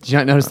 did you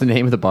not notice the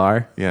name of the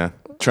bar? Yeah.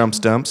 Trump's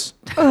dumps.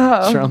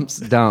 Trump's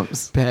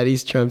Dumps.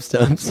 Patty's Trump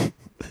stumps.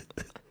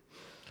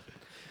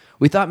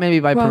 We thought maybe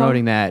by Well-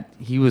 promoting that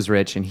he was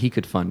rich and he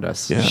could fund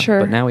us. Yeah. Sure.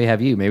 But now we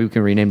have you. Maybe we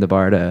can rename the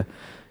bar to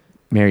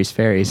Mary's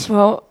Fairies.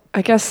 Well,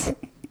 I guess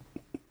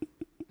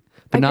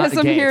But I not guess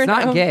I'm gay. here It's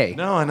not now. gay.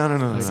 No.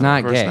 It's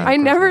not gay. I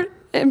never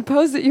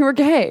imposed that you were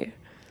gay.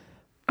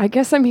 I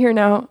guess I'm here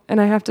now,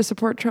 and I have to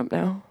support Trump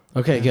now.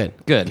 Okay, good.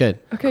 Good. Good.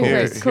 Okay,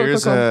 Here, great. Cool,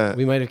 here's cool, cool. a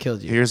We might have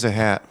killed you. here's a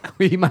hat.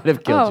 We might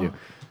have killed Oh. you.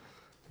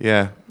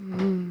 Yeah.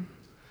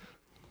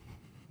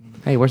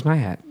 Hey, where's my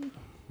hat?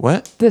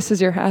 What? This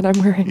is your hat I'm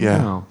wearing.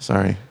 Yeah. Oh.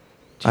 Sorry.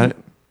 I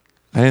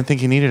didn't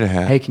think you needed a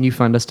hat. Hey, can you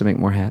fund us to make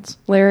more hats?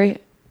 Larry,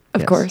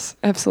 of Yes. course.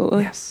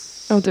 Absolutely.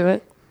 Yes. I'll do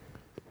it.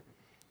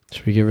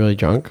 Should we get really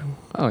drunk?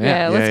 Oh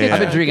Yeah, let's get I've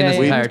been drunk. drinking this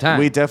Yeah, entire time.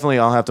 We definitely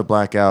all have to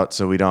black out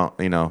so we don't,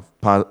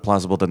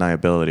 plausible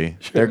deniability.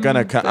 They're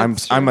gonna.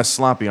 I'm a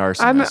sloppy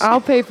arsonist.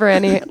 I'll pay for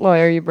any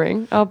lawyer you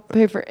bring. I'll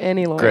pay for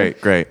any lawyer.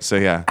 Great. So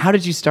yeah, How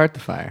did you start the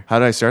fire? how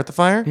did I start the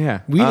fire?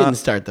 Yeah. We didn't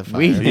start the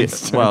fire. Yeah,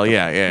 well,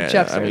 yeah.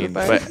 Jeff I started mean,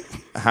 the fire.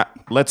 but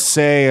let's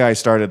say I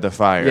started the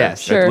fire.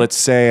 Yes. Sure. Let's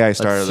say I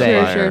started the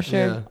say. fire.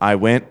 Sure. I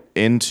went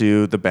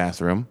into the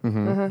bathroom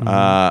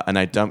and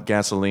I dumped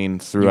gasoline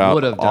throughout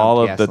would have dumped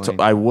all of gasoline.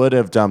 I would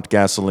have dumped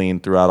gasoline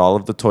throughout all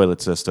of the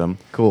toilet system.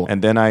 Cool.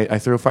 And then I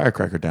threw a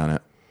firecracker down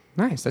it.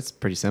 Nice. That's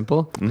pretty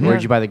simple. Where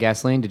did you buy the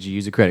gasoline? Did you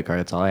use a credit card?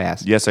 That's all I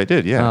asked. Yes, I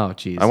did. Yeah. Oh,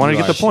 jeez. I wanted to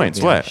You get the are points.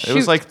 so What? good. It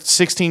was Shoot. like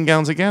 16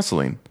 gallons of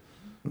gasoline.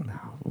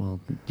 Well,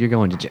 you're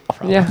going to jail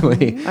Yeah.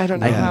 probably. I don't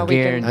know how we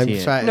can. guarantee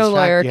it. I'm No shocked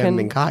lawyer you haven't can-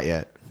 been caught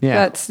yet. Yeah.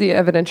 That's the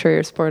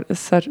evidentiary sport. Is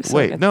such. So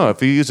Wait, no.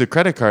 If you use a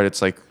credit card,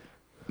 it's like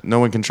no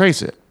one can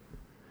trace it.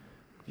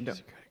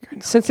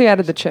 Since he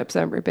added the chips,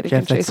 everybody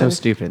Jeff, can chase that's so him.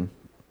 stupid.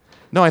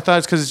 No, I thought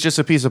it's because it's just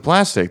a piece of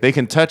plastic. They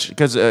can touch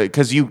because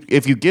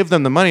if you give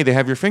them the money, they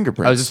have your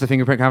fingerprints. Oh, is this the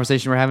fingerprint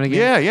conversation we're having again?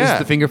 Yeah, yeah. This is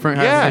the fingerprint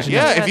Yeah, conversation?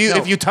 yeah. Yeah,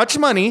 If you touch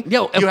money,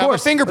 Yo, of you have a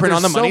course, fingerprint but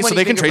on the there's so money, so many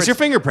they can trace your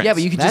fingerprints. Yeah,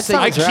 but you can just That say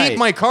I sounds keep right.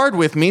 my card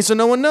with me, so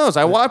no one knows.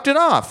 I wiped it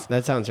off.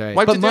 That sounds right.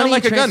 Wiped it down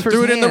like a gun, transfers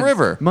threw it in the hands.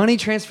 river. Money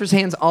transfers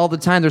hands all the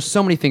time. There's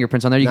so many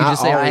fingerprints on there. You can Not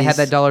just say, I had always.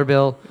 that dollar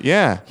bill.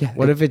 Yeah,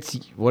 What if it's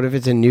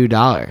a new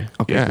dollar?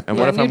 yeah. And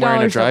Yeah, what if new I'm wearing a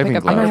dollars don't driving pick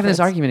up I'm not glove? having this Fingerprints.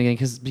 argument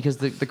again because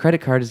the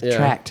credit card is Yeah.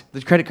 tracked.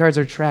 The credit cards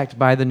are tracked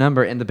by the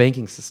number in the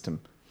banking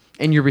system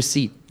and your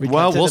receipt.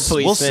 Well, Cut to we'll the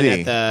policeman see.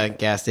 at the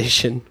gas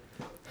station.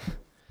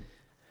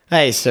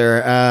 Hey,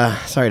 sir.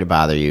 Sorry to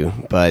bother you,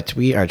 but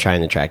we are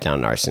trying to track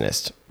down an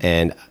arsonist,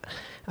 and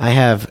I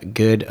have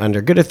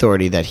under good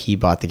authority that he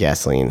bought the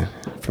gasoline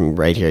from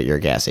right here at your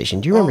gas station.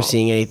 Do you remember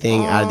seeing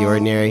anything out of the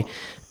ordinary?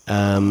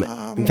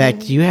 In fact,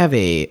 do you have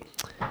a?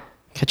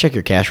 Can I check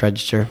your cash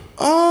register?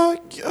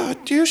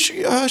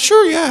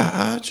 Sure,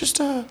 yeah. Just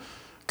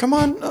come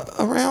on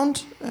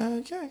around.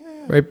 Yeah.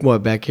 Right,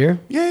 what back here?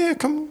 Yeah,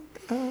 come.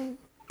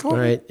 Go All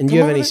right. And do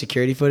you have any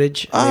security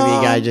footage? Maybe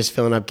a guy just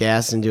filling up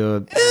gas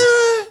into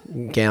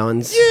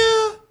gallons.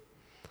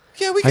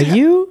 Yeah, we Are can.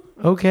 you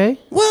okay?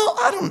 Well,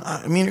 I don't know.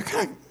 I mean, you're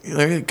kind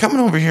of coming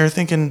over here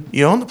thinking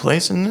you own the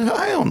place, and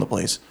I own the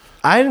place.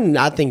 I'm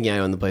not thinking I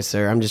own the place,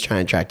 sir. I'm just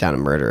trying to track down a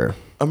murderer.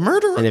 A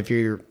murderer? And if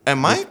you're,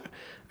 Am I?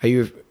 are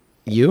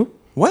you?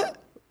 What?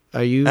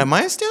 Are you? At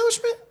my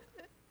establishment?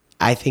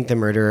 I think the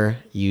murderer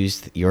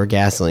used your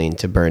gasoline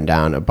to burn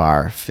down a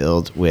bar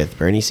filled with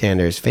Bernie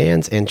Sanders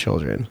fans and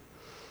children.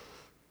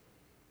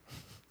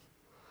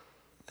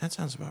 That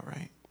sounds about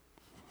right.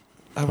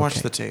 I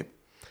watched the tape.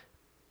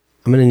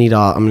 I'm gonna need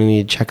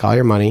to check all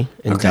your money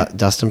and Okay.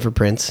 dust them for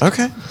prints.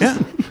 Okay, yeah.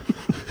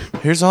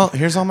 Here's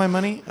all my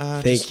money.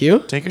 Thank Just you.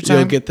 Take your time.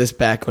 You'll get this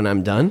back when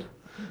I'm done.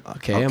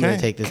 Okay, I'm gonna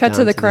Okay. take this. Cut to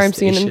down the crime the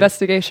scene station.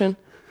 investigation.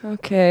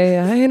 Okay,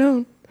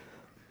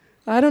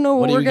 I don't know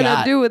what do we're you gonna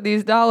got? do with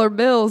these dollar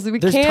bills. We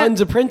There's can't.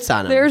 tons of prints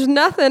on them. There's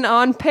nothing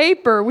on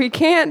paper. We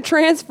can't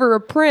transfer a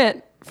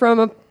print from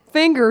a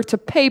finger to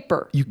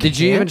paper. Did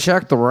you even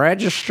check the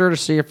register to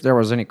see if there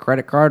was any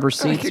credit card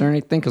receipts or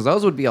anything? Because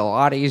those would be a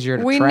lot easier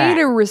to We track.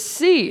 need a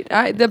receipt.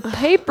 The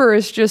paper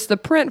is just the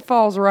print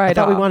falls right I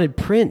thought we off. wanted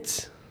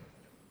prints.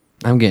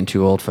 I'm getting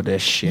too old for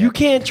this shit. You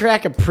can't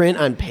track a print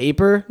on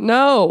paper.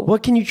 No.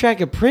 What can you track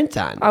a print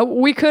on?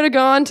 We could have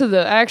gone to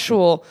the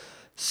actual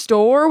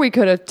store. We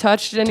could have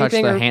touched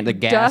anything the or the dusted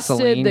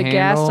gasoline the handle.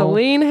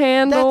 gasoline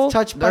handle.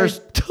 That's touched by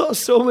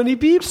so many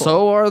people.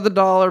 So are the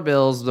dollar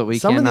bills that we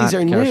Some of these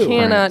cannot are catch new.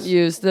 Cannot prints.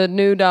 use the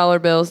new dollar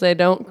bills. They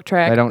don't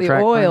track They don't the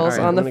track oils print.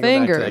 All right, on the I'm gonna go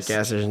back to fingers. that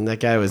gas station. That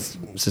guy was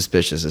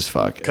suspicious as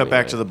fuck. Cut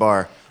back to the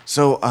bar.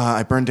 So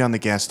I burned down the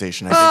gas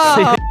station. I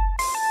think.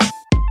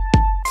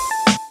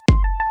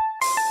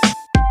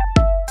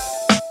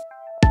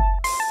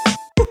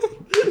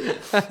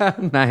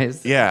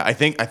 Nice. Yeah, I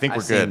think we're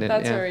I've seen good. it.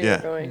 That's Yeah. where you're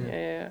Yeah. going.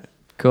 Yeah.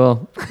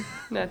 Cool.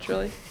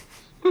 Naturally.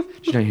 Did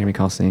you not hear me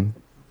call scene?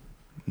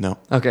 No.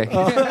 Okay.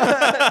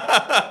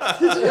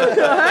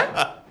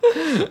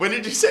 When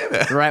did you say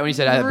that? Right when you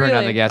said I burned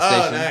down the Really? gas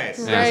Oh, station. nice.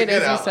 Right Good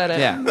as you out. said it.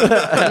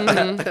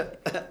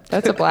 Yeah.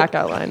 That's a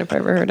blackout line if I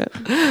ever heard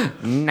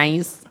it.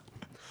 Nice.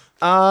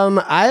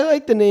 I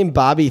like the name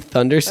Bobby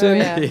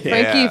Thunderson. Oh, yeah.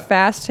 Frankie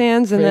Fast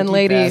Hands and then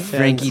Frankie lady Fast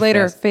Hands.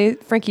 later Frankie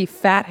Frankie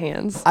Fat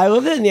Hands. I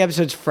love that in the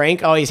episodes,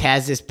 Frank always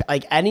has this,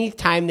 like,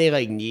 anytime they,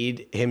 like,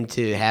 need him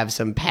to have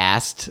some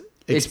past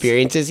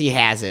experiences, he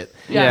has it.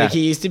 Yeah. Like,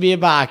 he used to be a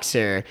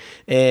boxer,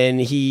 and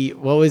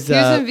what was He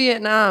was in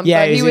Vietnam,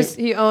 yeah, but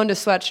he he owned a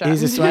sweatshop.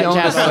 He's a sweatshop.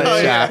 owned a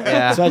sweatshop,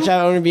 yeah.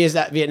 Sweatshop owner in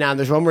Vietnam.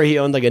 There's one where he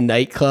owned, like, a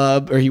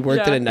nightclub, or he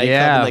worked Yeah. in a nightclub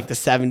Yeah. in, like, the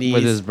 70s.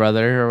 With his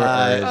brother. Or, Shady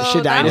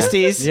that was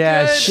Dynasties.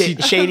 Yeah,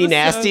 good. Shady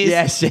Nasties.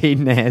 yeah, Shade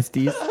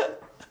Nasties.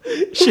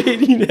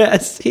 Shady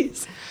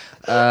Nasties.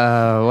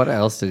 What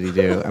else did he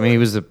do? I mean, he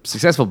was a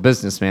successful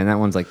businessman. That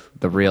one's like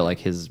the real, like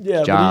his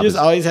Yeah, job. but he just is-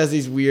 always has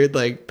these weird,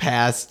 like,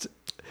 past.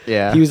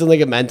 yeah. He was in,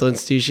 like, a mental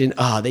institution.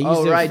 Oh, they used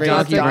Oh, to right, freeze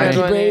Donkey donkey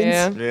Brain.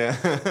 brains. Yeah.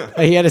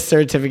 Yeah. He had a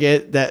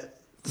certificate that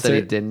Said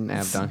he didn't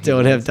have donkey.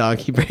 Don't brains. have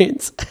donkey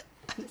brains. I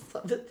just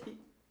love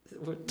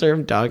the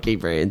term donkey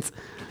brains.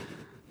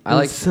 I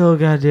like. It's so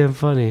goddamn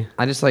funny.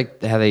 I just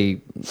like how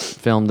they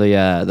filmed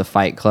the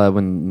Fight Club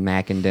when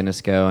Mac and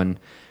Dennis go, and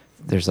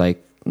there's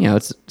like, you know,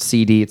 it's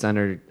CD, it's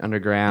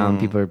underground,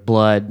 people are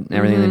blood and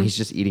everything, and then he's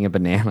just eating a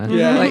banana.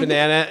 Yeah, Like,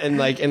 banana and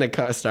like in a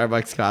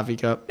Starbucks coffee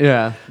cup.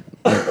 yeah.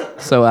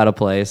 So out of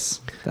place.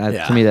 That,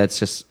 Yeah. To me, that's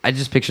just, I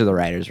just picture the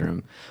writer's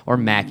room. Or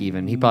Mac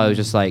even. He probably was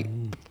just like,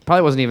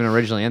 probably wasn't even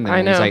originally in there. I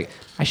And he's know. like,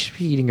 I should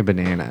be eating a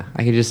banana.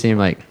 I could just see him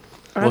like,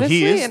 Well, Honestly,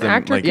 he is an the,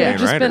 actor like, could have main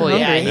just writer. been Well,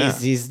 hungry. Yeah,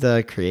 he's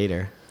the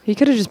creator. He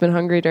could have just been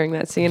hungry during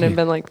that scene and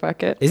been like,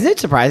 "Fuck it." Isn't it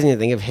surprising to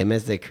think of him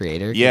as the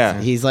creator? 'Cause Yeah.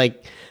 he's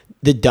like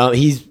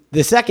he's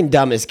the second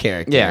dumbest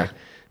character. Yeah.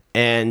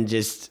 And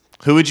just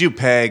Who would you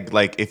peg,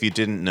 like, if you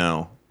didn't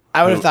know?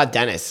 I would have thought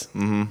Dennis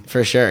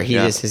for sure.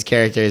 Yeah. His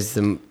character is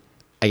the,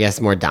 I guess,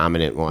 more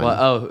dominant one.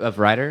 well, of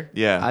writer?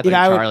 Yeah. I think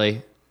I would-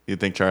 Charlie. You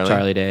think Charlie?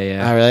 Charlie Day,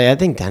 yeah. I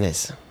think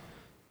Dennis.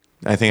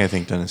 I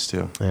think Dennis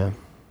too. Yeah,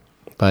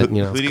 but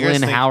you know, Who do you guys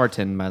Glenn think?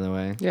 Howerton, by the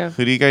way. Yeah.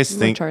 Who do you guys I'm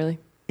think Charlie?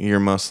 you're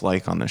most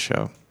like on the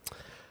show?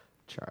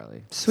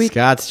 Charlie. Sweet,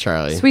 Scott's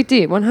Charlie. Sweet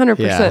D, 100%.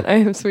 Yeah. I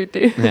am Sweet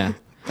D. Yeah.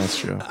 That's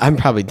true. I'm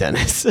probably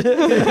Dennis.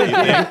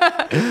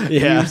 yeah,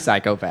 You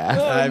psychopath.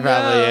 I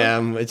probably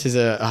am, which is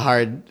a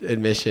hard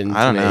admission.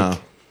 I don't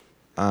to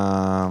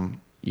know. make.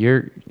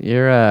 You're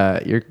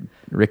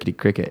Rickety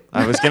Cricket.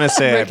 I was gonna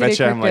say, I Rickety bet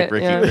you I'm like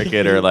Cricket, Ricky yeah.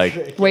 Cricket or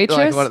like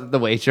Waitress. The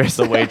waitress.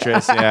 the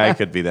waitress. Yeah, I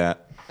could be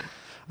that.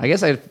 I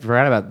guess I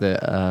forgot about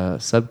the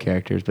sub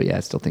characters, but yeah,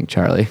 I still think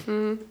Charlie.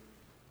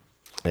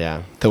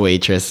 Yeah, the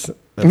waitress.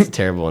 That's a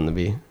terrible one to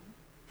be.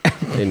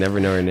 They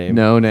never know her name.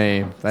 No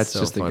name. That's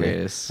So just funny. the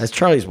greatest. That's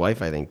Charlie's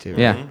wife, I think, too.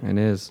 Yeah, it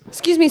is.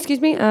 Excuse me.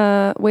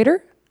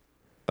 Waiter?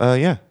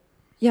 Yeah,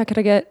 Yeah, could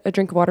I get a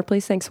drink of water,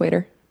 please? Thanks,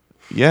 waiter.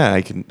 yeah.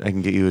 I can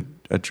get you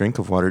a drink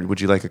of water.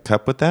 Would you like a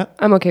cup with that?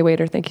 I'm okay,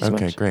 waiter. Thank you so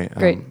much. Okay, great.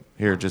 Great.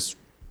 Here, just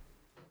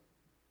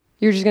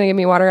You're just going to give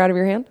me water out of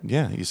your hand?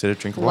 yeah. You said a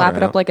drink of water. Lap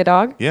it up like a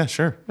dog? Yeah,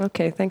 sure.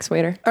 Okay, thanks,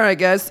 waiter. All right,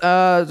 guys.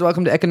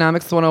 Welcome to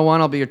Economics 101.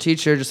 I'll be your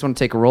teacher. Just want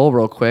to take a roll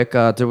real quick.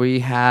 Do we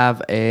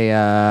have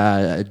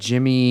a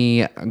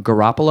Jimmy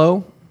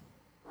Garoppolo?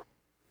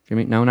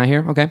 Jimmy? No, not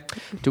here. Okay.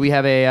 Do we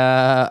have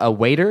a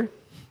waiter?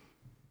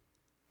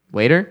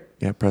 Waiter?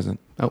 Yeah, present.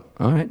 Oh,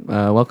 all right.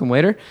 Welcome,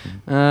 waiter.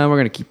 We're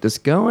going to keep this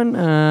going.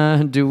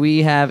 Do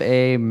we have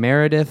a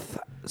Meredith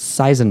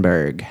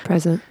Seisenberg?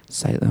 Present.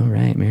 All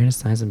right,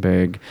 Meredith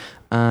Seisenberg.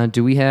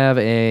 Do we have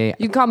a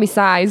You can call me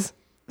Size.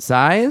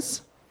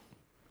 size?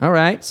 All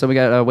right, so we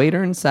got a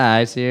waiter and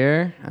size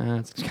here.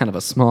 It's kind of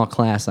a small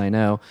class, I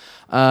know.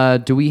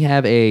 Do we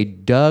have a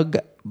Doug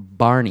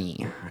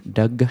Barney?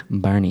 Doug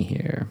Barney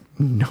here.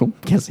 Nope,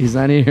 guess he's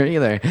not here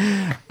either.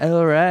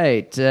 All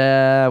right.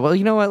 Well,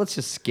 you know what? Let's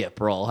just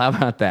skip roll. How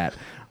about that?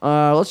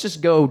 Let's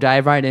just go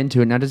dive right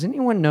into it. Now, does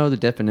anyone know the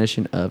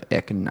definition of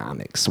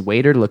economics?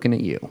 Waiter, looking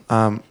at you.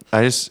 I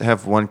just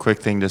have one quick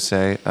thing to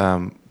say.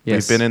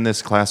 Yes. We've been in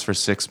this class for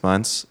 6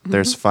 months.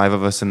 There's 5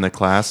 of us in the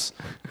class,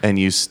 and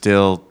you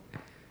still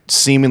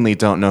seemingly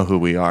don't know who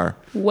we are.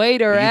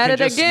 Waiter, at can it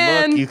just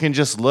again. Look, you can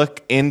just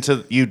look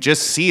into. You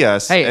just see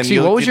us. Hey, and actually,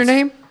 you'll what was your get-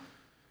 name?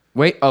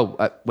 Wait.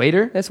 Oh,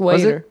 waiter. That's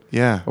Was it? waiter.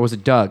 Yeah, Or was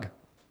it Doug?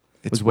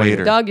 it's waiter.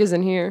 waiter. Doug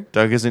isn't here.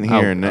 Doug isn't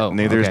here. Oh,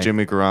 Neither is okay.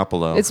 Jimmy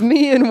Garoppolo. It's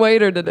me and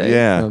waiter today.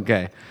 yeah.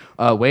 Okay.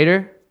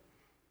 Waiter,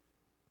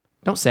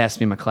 don't sass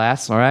me in my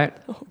class, all right?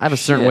 I have a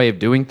certain shit. way of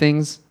doing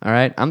things, all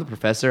right? I'm the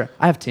professor.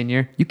 I have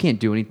tenure. You can't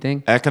do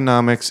anything.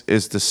 Economics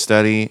is the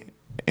study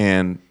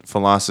and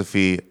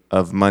philosophy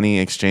of money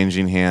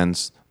exchanging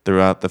hands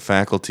throughout the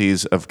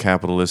faculties of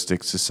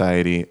capitalistic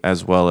society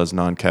as well as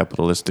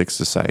non-capitalistic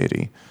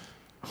society.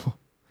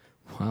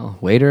 Well,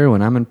 waiter,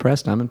 when I'm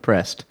impressed, I'm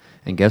impressed.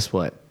 And guess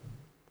what?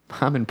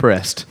 I'm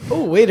impressed.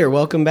 Oh, waiter,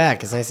 welcome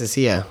back. It's nice to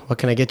see you. What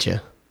can I get you?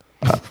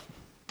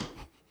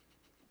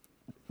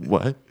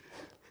 What?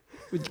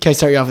 Can I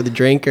start you off with a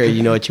drink, or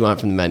you know what you want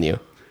from the menu?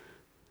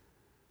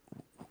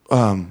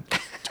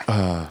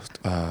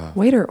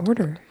 Waiter,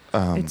 order.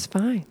 It's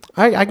fine.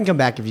 I can come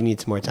back if you need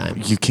some more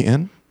time. You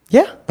can?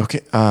 Yeah.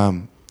 Okay.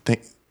 I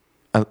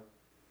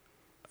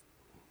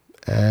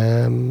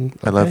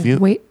love you.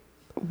 Wait,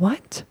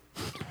 what?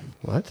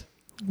 What?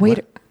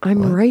 Waiter,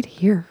 I'm right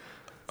here.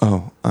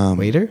 Oh,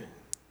 Waiter?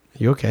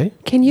 You okay?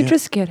 Can you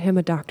just get him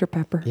a Dr.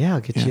 Pepper? Yeah,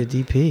 I'll get you a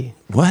DP.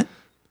 what?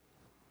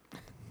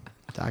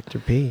 Dr.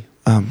 P.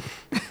 What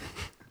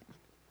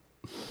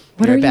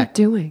Be are right you back.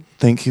 doing?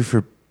 Thank you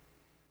for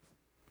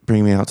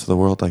bringing me out to the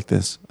world like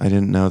this. I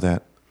didn't know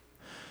that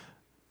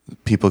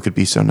people could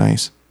be so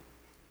nice.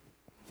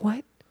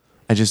 What?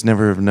 I just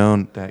never have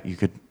known that you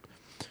could.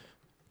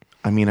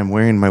 I mean, I'm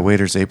wearing my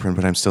waiter's apron,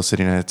 but I'm still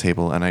sitting at a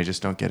table, and I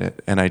just don't get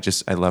it. And I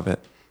love it.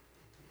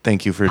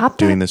 Thank you for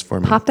doing this for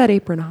me. Pop that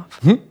apron off.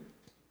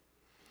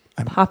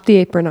 Pop the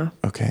apron off.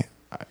 Okay.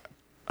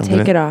 I'm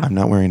Take it off. I'm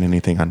not wearing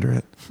anything under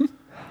it.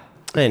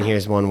 And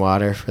here's one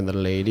water for the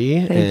lady.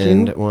 Thank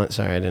and you. One,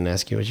 sorry, I didn't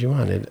ask you what you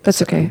wanted.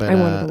 That's okay. But, I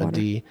wanted the a water.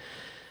 D.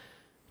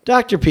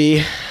 Dr.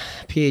 P,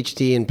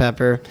 PhD in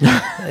pepper.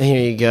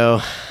 Here you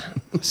go.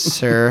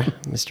 Sir,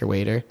 Mr.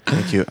 Waiter.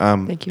 Thank you.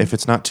 Thank you. If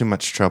it's not too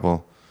much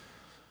trouble,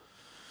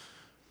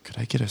 could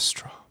I get a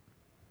straw?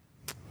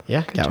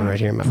 Yeah, got one right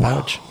here in my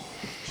pouch.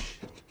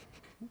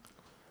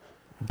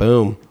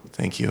 Boom.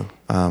 Thank you.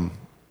 Need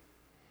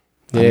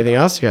anything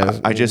else? You guys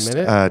I need a just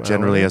minute?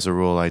 generally, as a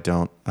rule, I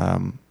don't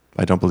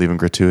believe in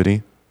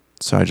gratuity,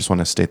 so I just want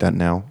to state that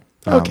now.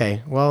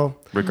 Okay, well,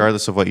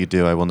 Regardless of what you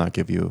do, I will not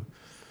give you.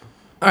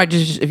 All right,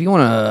 just if you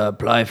want to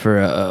apply for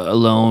a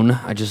loan,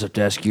 I just have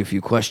to ask you a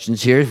few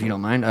questions here, if you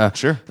don't mind.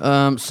 Sure.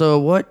 So,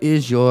 what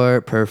is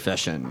your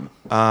profession?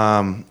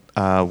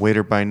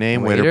 Waiter by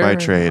name, waiter by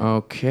trade.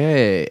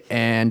 Okay.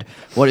 And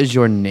what is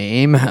your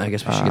name? I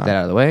guess we should get that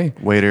out of the way.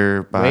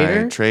 Waiter by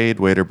Waiter? trade,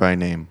 waiter by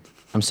name.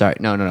 I'm sorry.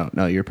 No.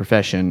 Your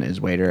profession is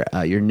waiter.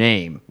 Your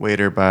name.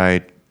 Waiter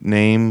by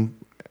name,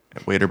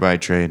 waiter by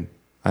trade.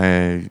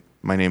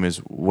 My name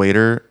is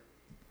Waiter.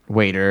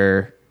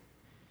 Waiter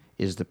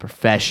is the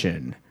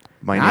profession.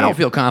 My Now, I don't name-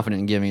 feel confident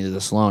in giving you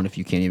this loan if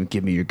you can't even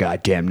give me your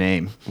goddamn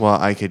name. Well,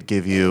 I could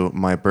give you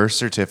my birth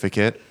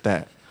certificate.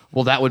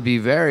 Well, that would be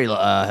very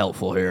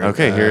helpful here.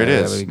 Okay, here it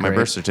That is. would be My great.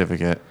 birth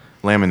certificate,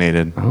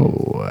 laminated.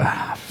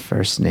 Oh,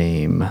 first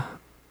name,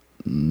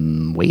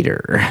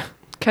 Waiter.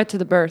 Cut to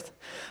the birth.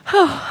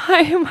 Oh,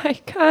 hi, my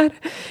God.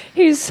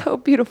 He's so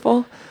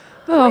beautiful.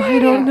 Oh, I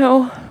don't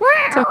know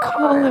what to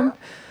call him.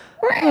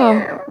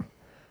 Oh.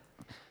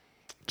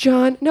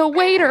 John. No,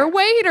 waiter.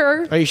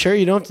 are you sure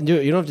you don't have to do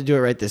it? You don't have to do it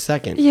right this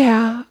second.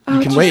 Yeah.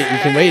 You can wait. You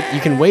can wait. You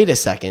can wait a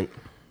second.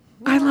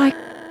 I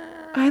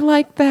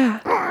like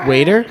that.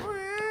 Waiter.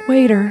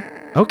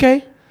 Waiter.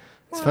 Okay,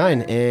 it's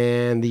fine.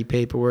 And the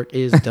paperwork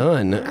is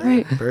done.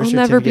 Great. Birth I'll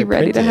never be certificate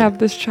ready to printed. have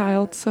this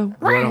child, so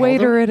wanna hold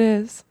waiter it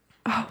is.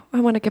 Oh, I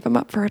want to give him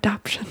up for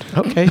adoption.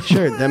 Okay,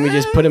 sure. Then we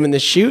just put him in the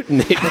chute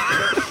and they...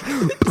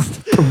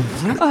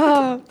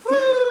 All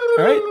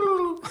right.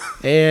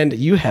 And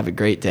you have a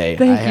great day. I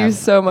Thank you have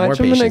so more much.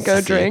 I'm going to patients go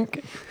see.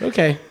 drink.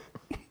 Okay.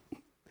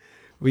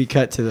 We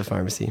cut to the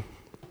pharmacy.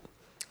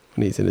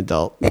 And he's an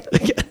adult.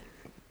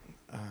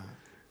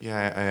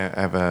 Yeah,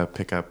 I have a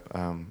pickup.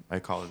 I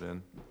call it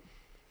in.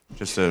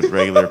 Just a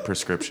regular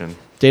prescription.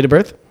 Date of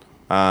birth?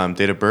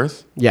 Date of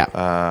birth? Yeah.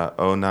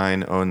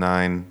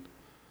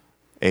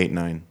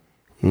 090989.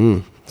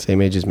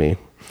 Same age as me.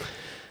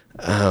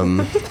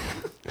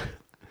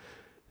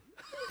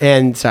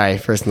 And sorry,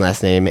 first and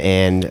last name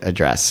and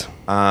address.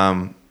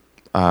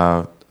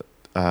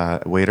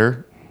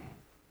 Waiter.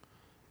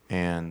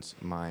 And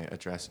my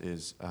address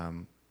is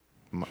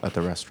at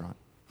the restaurant.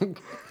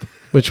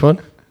 Which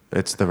one?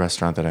 It's the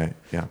restaurant that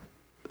yeah.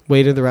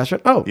 Waiter the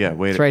restaurant? Oh, Yeah,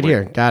 waiter. it's right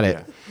here. Got it.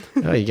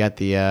 Yeah. Oh, you got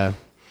the...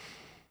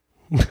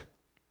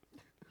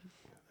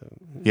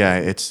 Yeah,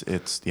 it's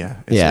Yeah,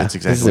 it's this is exactly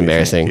what you think.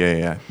 embarrassing.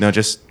 Yeah. No,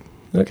 just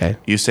Okay.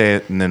 you say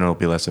it and then it'll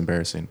be less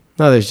embarrassing.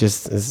 No, there's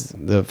just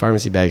the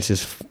pharmacy bag's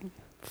just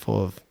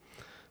full of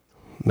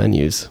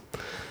menus.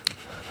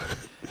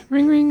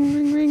 Ring, ring,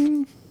 ring,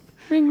 ring.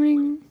 Ring,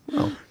 ring.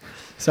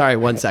 Sorry,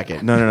 1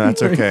 second. No,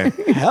 that's okay.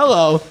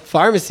 Hello,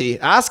 pharmacy.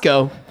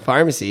 Osco,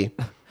 pharmacy.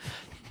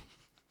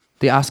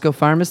 The Osco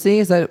Pharmacy?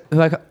 Is that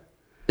who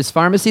is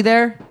pharmacy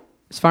there?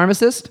 Is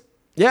pharmacist?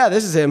 Yeah,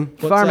 this is him.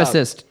 What's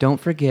Pharmacist. Don't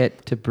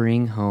forget to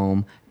bring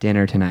home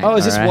dinner tonight. up? Oh,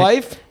 is all this right?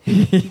 wife?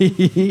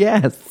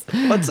 Yes.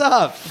 What's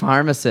up?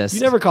 Pharmacist.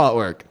 You never call it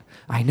work.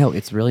 I know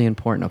it's really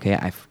important. Okay,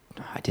 I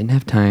didn't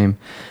have time.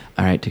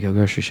 All right, to go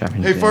grocery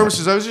shopping. Hey, today.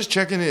 pharmacist, I was just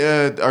checking.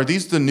 Are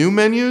these the new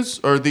menus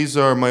or these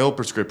are my old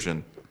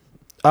prescription?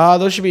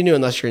 Those should be new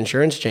unless your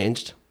insurance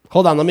changed.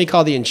 Hold on, let me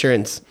call the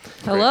insurance.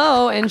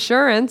 Hello,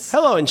 insurance.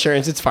 Hello,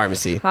 insurance. It's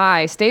pharmacy.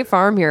 Hi, State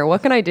Farm here.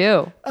 What can I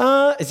do?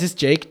 Is this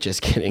Jake?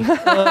 Just kidding.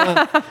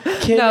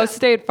 No,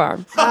 State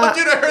Farm. Oh,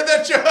 dude, I heard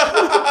that joke.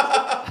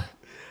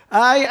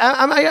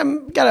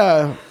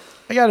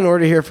 I got an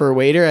order here for a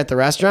waiter at the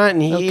restaurant,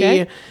 and he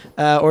Okay.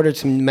 ordered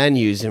some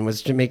menus and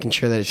was just making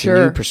sure that it's a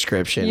Sure. new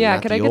prescription. Yeah,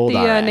 not could the I get old the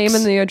RX. name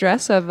and the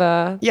address of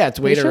Yeah, it's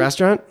waiter patient?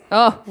 restaurant.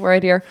 Oh,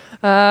 right here.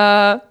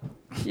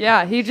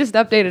 Yeah, he just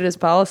updated his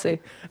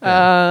policy.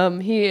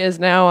 He is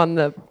now on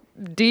the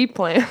D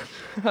plan.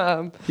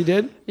 He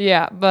did.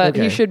 Yeah, but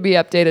Okay. he should be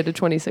updated to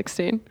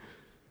 2016.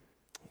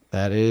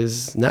 That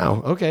is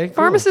now okay. Cool.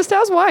 Pharmacist,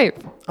 how's wife?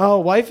 Oh,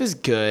 wife is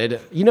good.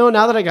 You know,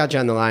 now that I got you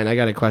on the line, I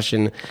got a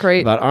question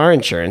Great. about our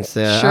insurance.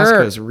 Sure.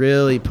 Osco's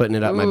really putting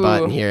it up my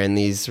butt Ooh. in here in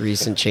these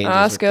recent changes. with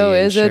Osco the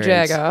is a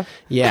insurance. jagoff.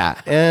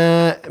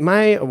 Yeah.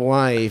 My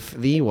wife,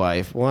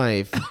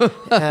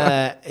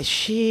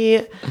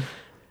 she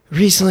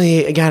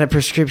recently got a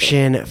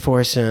prescription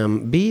for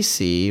some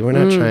BC. We're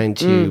not trying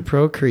to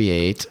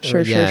procreate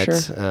Sure, yet.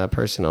 sure.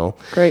 Personal.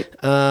 Great.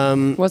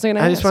 Wasn't gonna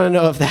I just ask. want to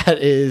know if that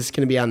is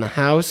going to be on the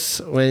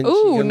house when. she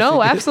Ooh, comes no,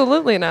 to-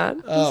 absolutely not.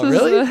 Oh, This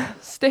is really?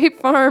 State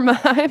Farm.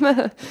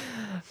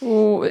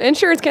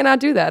 Insurance cannot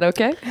do that,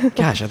 okay?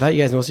 Gosh, I thought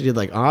you guys mostly did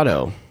like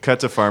auto.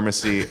 Cut to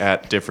pharmacy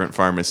at different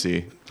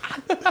pharmacy.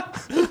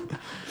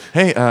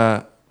 Hey,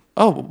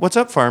 what's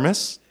up,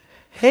 pharmacist?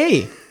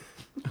 Hey,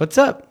 what's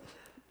up?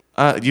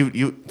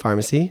 You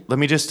Pharmacy. let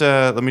me just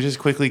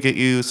quickly get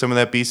you some of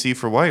that BC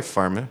for wife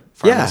Yeah,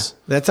 Pharmacy.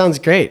 that sounds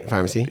great.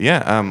 Pharmacy.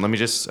 Yeah. Let me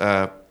just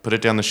put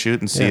it down the chute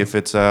and see Yeah. if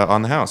it's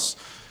on the house.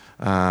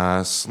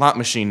 Slot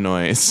machine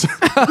noise.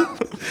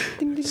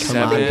 Come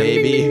on,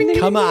 baby.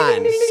 Come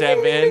on.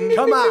 7.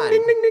 Come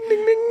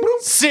on.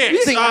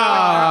 6. Shit. All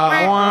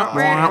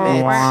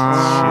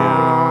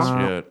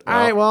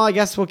right, well, I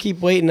guess we'll keep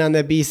waiting on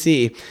that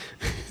BC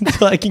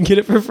until I can get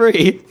it for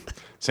free.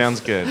 Sounds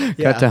good.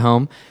 Cut to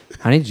home.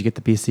 Honey, did you get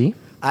the BC?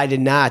 I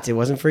did not. It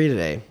wasn't free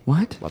today.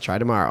 What? I'll try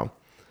tomorrow.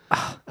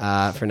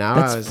 For now,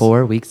 That's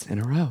 4 weeks in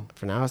a row.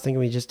 For now, I was thinking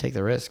we just take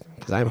the risk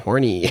because I'm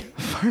horny.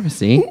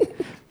 Pharmacy.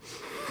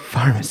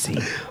 Pharmacy.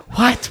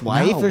 What,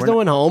 wife? No, There's we're no not-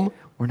 one home.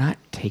 We're not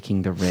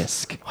taking the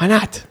risk. Why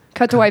not?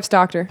 Cut to wife's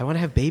doctor. I want to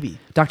have baby.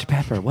 Dr.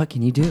 Pepper, what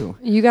can you do?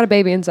 You got a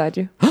baby inside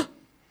you.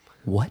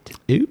 What?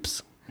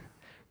 Oops.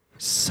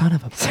 Son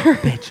of a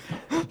bitch.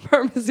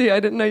 Pharmacy. I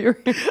didn't know you were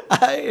here.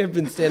 I have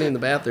been standing in the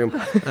bathroom.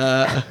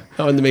 I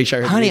wanted to make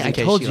sure. Honey, in I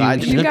case told she you.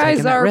 lied to You me. You Should've guys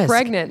taken that are risk.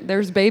 pregnant.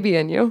 There's baby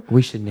in you.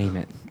 We should name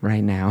it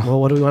right now.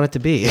 Well, what do we want it to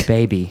be?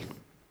 Baby.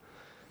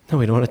 No,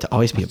 we don't want it to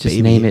always be a Just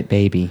baby. name it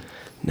Baby.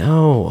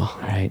 No. All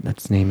right,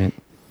 let's name it.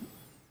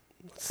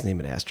 Let's name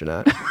it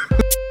astronaut.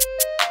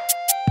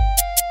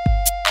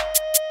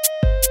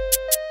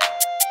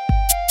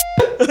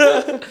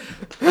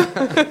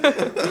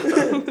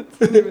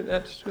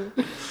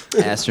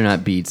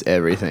 Astronaut beats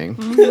everything.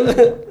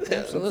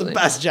 Absolutely.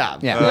 Best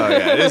job. Yeah. Oh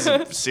yeah, it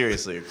is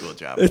seriously a cool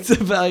job. It's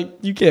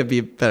about you can't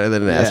be better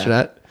than an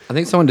astronaut. I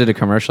think someone did a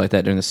commercial like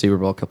that during the Super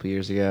Bowl a couple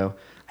years ago.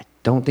 I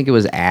don't think it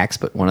was Axe,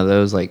 but one of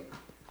those like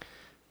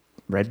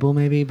Red Bull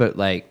maybe. But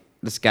like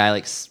this guy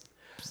like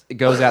it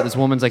goes out. This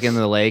woman's like in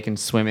the lake and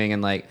swimming,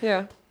 and like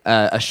Yeah.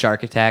 a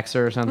shark attacks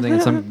her or something.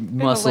 And some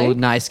the muscle lake?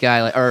 nice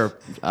guy like or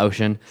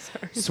ocean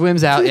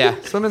swims out. Yeah,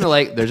 swim in the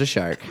lake. There's a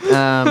shark.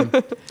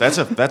 That's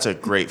a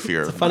great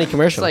fear. Funny It's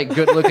commercial. like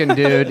good looking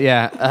dude.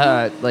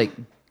 Yeah. Like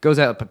goes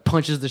out, but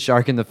punches the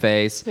shark in the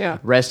face. Yeah.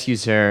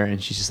 Rescues her,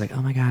 and she's just like,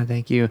 "Oh my god,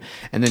 thank you."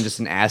 And then just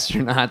an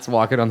astronaut's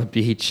walking on the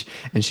beach,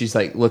 and she's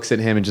like, looks at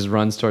him and just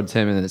runs towards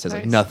him, and then it says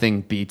like, Nice.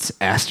 "Nothing beats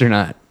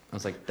astronaut." I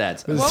was like,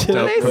 "That's a What dope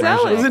were they commercial."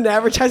 selling? It was an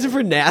advertising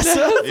for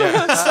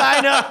NASA.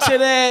 Sign up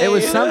today. It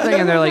was something,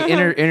 and they're like,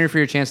 enter for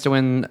your chance to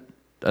win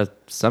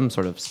some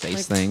sort of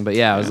space thing. But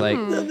yeah, I was like,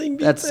 Nothing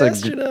beats "That's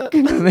astronaut."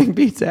 nothing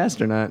beats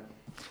astronaut."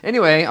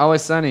 Anyway,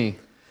 Always Sunny.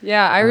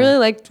 Yeah, I really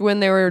liked when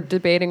they were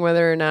debating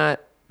whether or not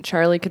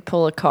Charlie could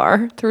pull a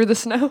car through the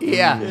snow.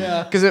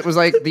 Yeah, because it was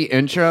like the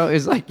intro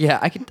is like, yeah,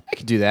 I could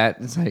do that.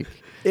 It's like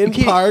in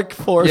park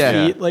 4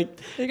 Yeah. feet. Like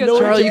He goes, no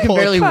one Charlie, you can pull a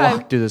barely car.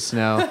 walk through the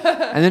snow,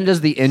 and then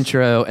does the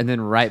intro, and then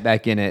right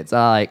back in it. It's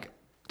all like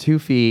 2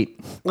 feet.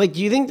 Like,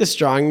 do you think the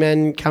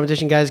strongmen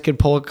competition guys could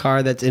pull a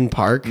car that's in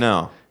park?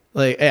 No,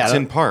 Like, yeah, it's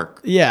in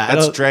park. Yeah, I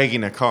that's don't-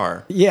 dragging a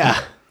car. yeah.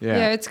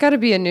 Yeah, it's got to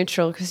be a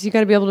neutral because you got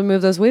to be able to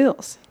move those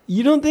wheels.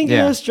 You don't think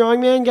Yeah. a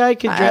strongman guy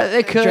could,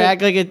 They could.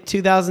 drag like a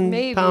 2,000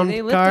 Maybe. pound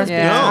They lift car? his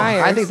Yeah,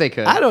 tires. I think they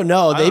could. I don't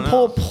know. They don't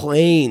pull know.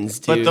 planes,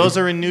 dude. But those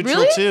are in neutral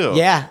Really? too.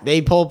 Yeah,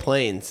 they pull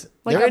planes.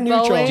 Like They're a in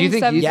neutral. Boeing Do you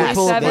think you could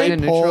pull a 737? plane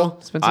in They pull- neutral,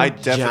 Spencer? I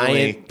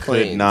definitely Giant could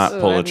planes. not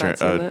pull I've not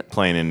seen a that.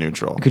 plane in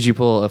neutral. Could you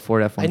pull a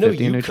Ford I F-150 know in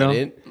you neutral?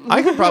 couldn't.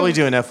 I could probably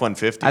do an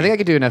F-150. I think I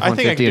could do an I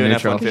think I could F-150 do in an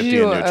neutral. Could F-150 you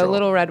do in a neutral.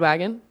 little red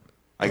wagon?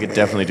 I could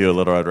definitely do a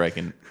Little Red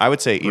Wagon. I would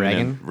say even Reagan?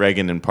 in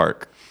Reagan and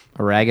Park.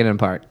 A Ragged and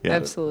Park. Yeah.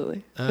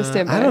 Absolutely. I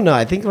stand by I it. don't know.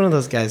 I think one of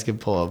those guys could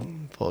pull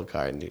a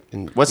car.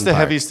 In What's in the park.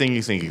 heaviest thing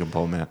you think you can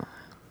pull, Matt?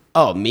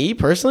 Oh, me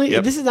personally?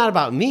 Yep. This is not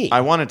about me. I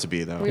want it to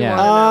be though. Yeah.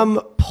 wanna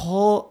know.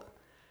 Pull.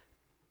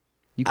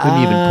 You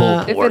couldn't even pull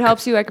If pork. it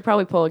helps you, I could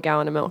probably pull a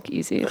gallon of milk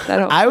easy. That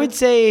helps. I would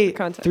say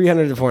Context.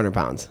 300 to 400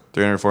 pounds.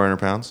 300, 400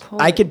 pounds.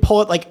 I could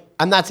pull it like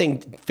I'm not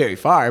saying very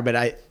far, but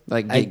I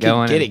Like, I get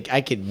going Could get and- it.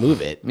 I could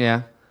move it,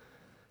 Yeah.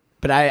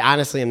 but I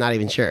honestly am not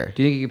even sure.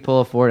 Do you think you could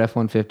pull a Ford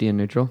F-150 in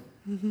neutral?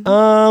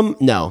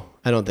 No,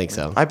 I don't think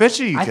so. I bet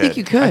you I could. think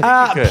you could.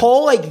 I think you could.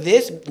 Pull like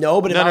this? No,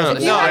 but if No, I was no, like,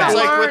 no. You had It's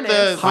a like with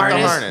the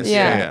harness. harness.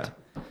 Yeah.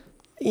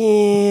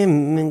 Yeah.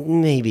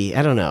 maybe.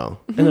 I don't know.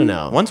 I don't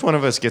know. Once one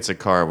of us gets a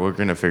car, we're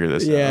gonna figure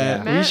this out. Yeah,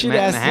 we Matt- should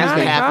Matt ask and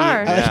Happy. Happy.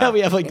 Car. I like how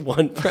we have like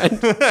one friend.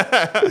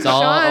 It's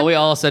all, Sean. we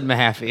all said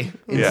Mahaffey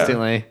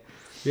instantly.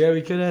 yeah,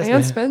 we could ask.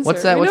 And Spencer.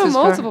 What's that? We What's know his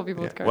car? multiple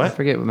people with cars. What? I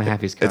forget what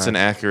Mahaffey's car It's an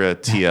is. Acura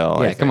TL.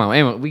 I Yeah, think. come on.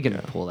 Anyway, we can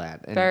pull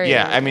that. And- Very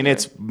Yeah, I mean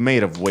it's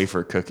made of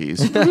wafer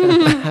cookies.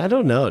 I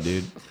don't know,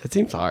 dude. It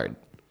seems hard.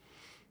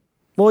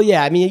 Well,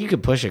 yeah. I mean, you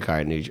could push a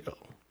car in neutral.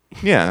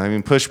 Yeah, I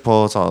mean push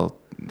pull. It's all.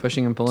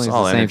 Pushing and pulling It's is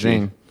all the same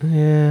energy. thing.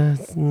 Yeah,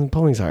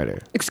 pulling's harder.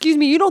 Excuse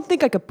me, you don't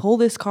think I could pull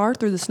this car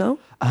through the snow?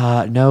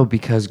 No,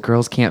 because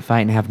girls can't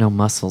fight and have no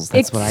muscles.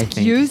 That's what I think.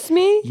 Excuse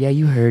me? Yeah,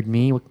 you heard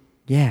me.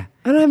 Yeah,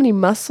 I don't have any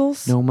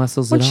muscles. no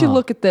muscles Why at don't all. you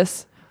look at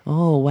this?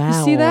 Oh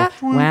wow! see that?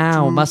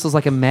 Wow, muscles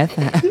like a meth.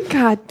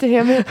 God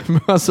damn it.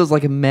 Muscles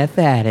like a meth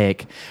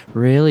addict.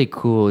 Really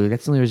cool.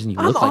 That's the only reason you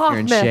I'm look like off you're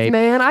in meth, shape.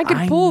 man. I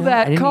could pull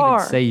that I didn't car.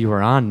 even say you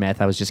were on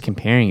meth. I was just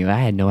comparing you. I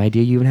had no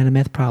idea you even had a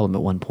meth problem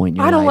at one point in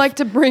your I don't life. like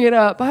to bring it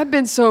up. I've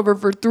been sober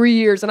for 3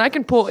 years and I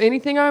can pull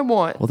anything I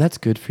want. Well, that's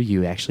good for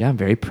you. Actually, I'm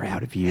very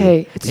proud of you.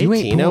 Hey. Hey, you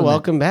ain't Tina, pulling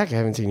welcome back. I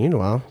haven't seen you in a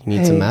while. You need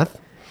Hey. some meth?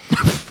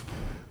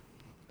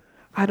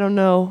 I don't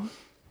know.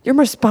 You're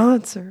my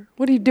sponsor.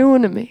 What are you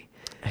doing to me?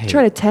 Hey,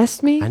 Trying to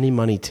test me? I need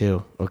money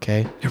too,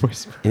 okay?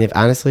 And if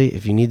honestly,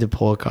 if you need to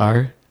pull a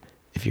car,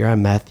 if you're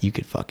on meth, you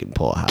could fucking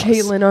pull a house.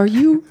 Caitlin, are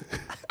you?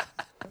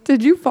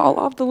 Did you fall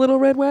off the little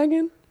red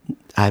wagon?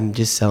 I'm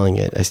just selling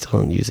it. I still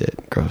don't use it.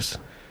 Gross.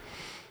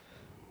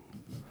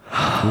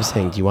 I'm just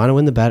saying, do you want to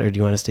win the bet or do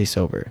you want to stay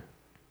sober?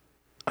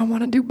 I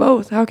want to do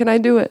both. How can I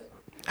do it?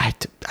 I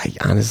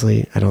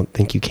honestly, I don't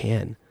think you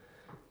can.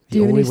 Do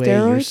you have only any way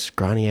your steroids?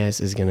 scrawny ass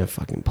is gonna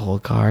fucking pull a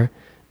car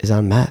is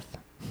on meth.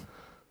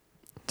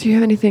 Do you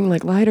have anything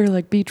like lighter,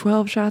 like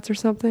B12 shots or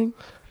something?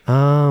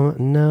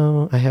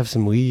 No, I have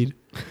some weed.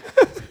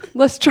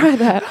 Let's try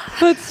that.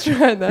 Let's try You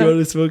want that.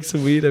 to smoke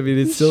some weed? I mean,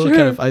 it's still Sure.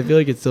 kind of. I feel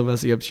like it's still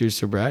messing up your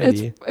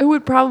sobriety. It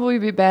would probably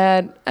be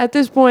bad. At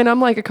this point, I'm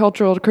like a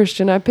cultural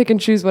Christian. I pick and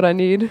choose what I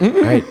need. All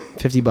right,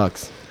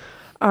 $50.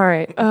 All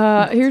right.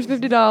 Here's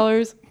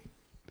 $50.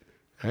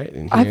 All right,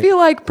 and I here- feel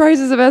like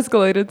prices have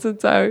escalated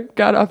since I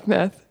got off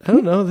meth. I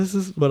don't know. This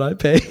is what I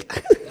pay.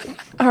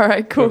 All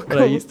right, cool, what I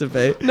cool. used to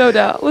pay. No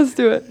doubt. Let's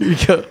do it. Here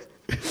you go.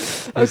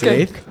 There's an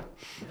Okay. eighth.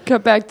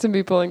 Cut back to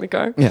me pulling the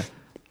car. Yeah.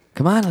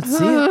 Come on, let's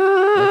see it.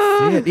 Let's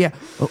see it. Yeah.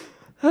 Oh,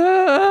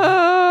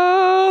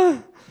 Ah,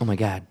 oh my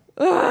God.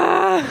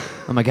 ah.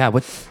 Oh my God.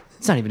 What?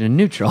 It's not even a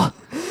neutral.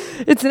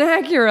 It's an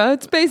Acura.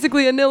 It's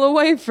basically a Nilla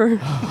wafer.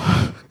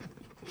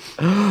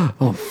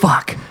 Oh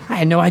fuck! I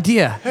had no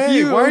idea.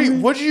 Hey, why are you?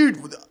 What are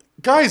you?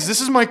 Guys, this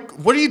is my.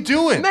 What are you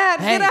doing? Matt,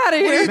 Hey, get out of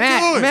here.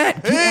 Matt,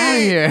 Matt, get out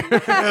of here.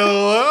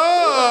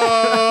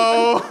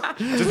 Hello.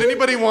 Does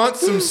anybody want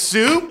some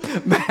soup?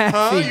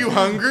 Huh? You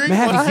hungry?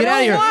 Matt, I get out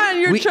of here. don't want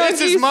your chunky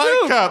This is my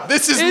soup. cup.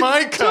 This is It's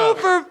my 2 cup.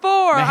 for $4.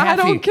 I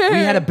don't Mahaffey, care. We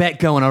had a bet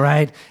going, all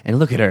right? And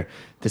look at her.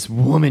 This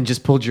woman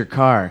just pulled your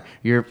car.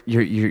 Your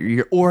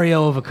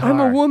Oreo of a car. I'm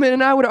a woman,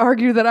 and I would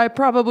argue that I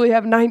probably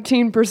have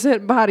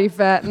 19% body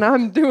fat, and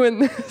I'm doing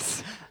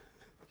this.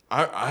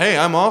 Hey,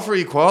 I'm all for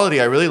equality.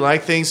 I really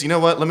like things. You know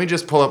what? Let me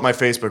just pull up my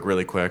Facebook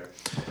really quick.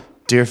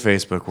 Dear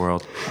Facebook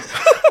world.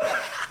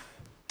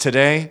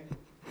 Today,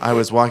 I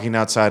was walking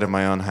outside of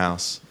my own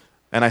house,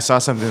 and I saw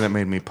something that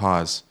made me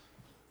pause.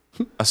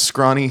 A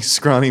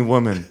scrawny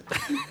woman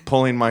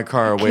pulling my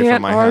car away Can't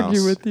from my house.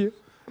 argue with you.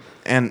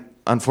 And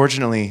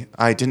unfortunately,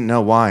 I didn't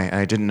know why, and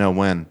I didn't know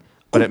when.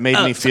 But it made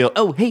me feel...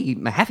 Oh, hey,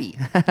 Mahaffey.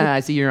 I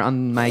see you're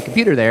on my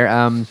computer there.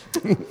 Adam,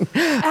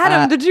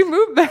 did you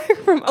move back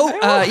from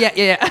Iowa?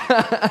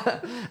 Yeah.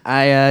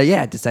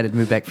 I decided to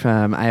move back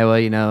from Iowa.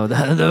 You know,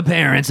 the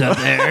parents up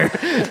there,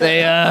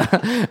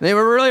 they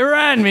were really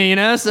riding me. You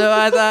know, so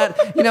I thought,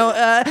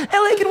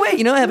 LA can wait.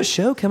 You know, I have a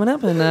show coming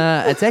up, and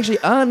it's actually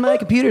on my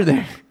computer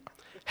there.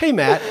 Hey,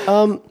 Matt.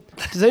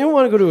 Does anyone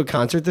want to go to a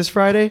concert this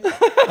Friday?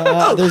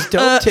 There's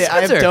dope. I have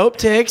Spencer. dope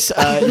ticks.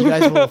 You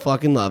guys will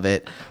fucking love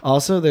it.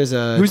 Also, there's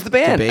a Who's the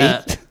band?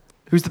 debate.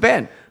 Who's the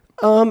band?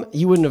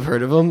 You wouldn't have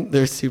heard of them.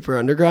 They're super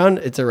underground.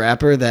 It's a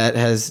rapper that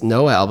has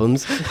no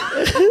albums.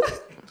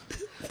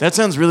 That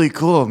sounds really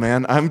cool,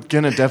 man. I'm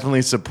going to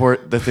definitely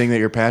support the thing that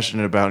you're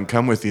passionate about and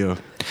come with you.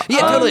 Yeah,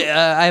 totally.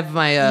 I have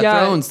my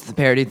yeah. Thrones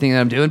parody thing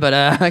that I'm doing, but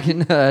I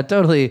can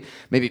totally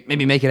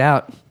maybe make it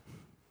out.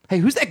 Hey,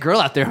 who's that girl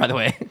out there, by the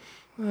way?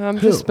 I'm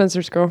just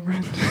Spencer's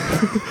girlfriend.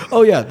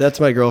 Oh yeah, that's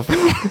my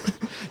girlfriend.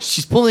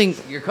 She's pulling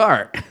your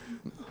car.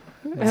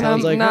 And Sounds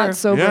I'm like not her.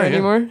 sober Yeah, yeah.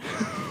 anymore.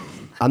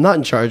 I'm not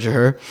in charge of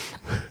her.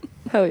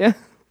 Hell yeah.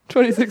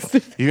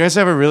 2016. You guys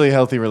have a really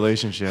healthy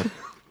relationship.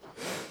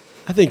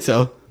 I think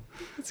so.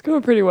 It's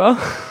going pretty well.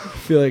 I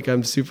feel like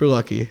I'm super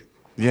lucky.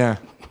 Yeah.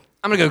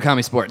 I'm gonna go to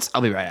Comedy Sports.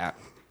 I'll be right out.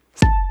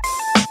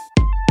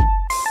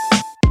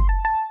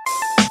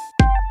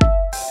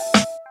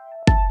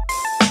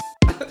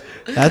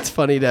 That's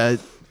funny to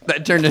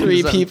That turned into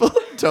 3 something people.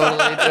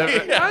 totally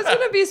different. I was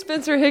going to be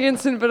Spencer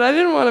Higginson, but I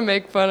didn't want to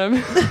make fun of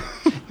him.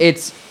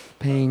 It's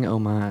paying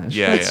homage.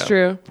 Yeah, That's yeah.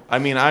 true. I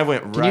mean, I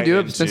went Can right you do a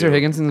into- Spencer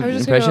Higginson I was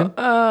just impression? gonna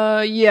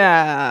go,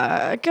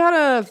 yeah, I got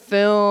a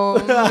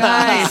film.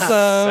 nice.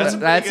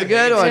 That's a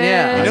good one.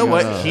 Yeah. You know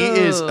what? He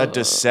is a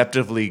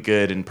deceptively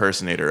good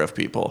impersonator of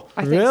people.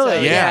 I think so.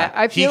 Really? Yeah.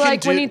 I He feel can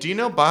like when he, do you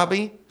know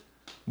Bobby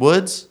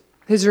Woods?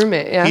 his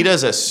roommate, yeah. He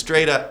does a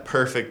straight up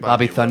perfect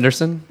Bobby Woods.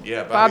 Thunderson.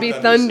 Yeah, Bobby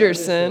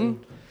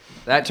Thunderson.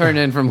 That turned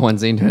in from one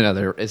scene to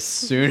another as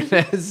soon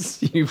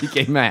as you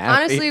became my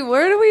happy. Honestly,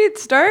 where do we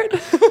start?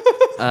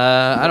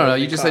 I don't know.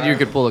 You just said you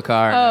could pull a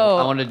car. and Oh.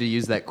 I wanted to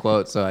use that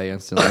quote, so I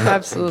instantly.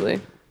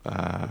 Absolutely.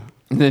 And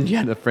then you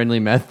had a friendly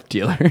meth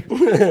dealer. I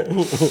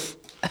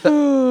feel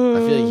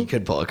like you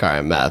could pull a car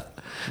on meth.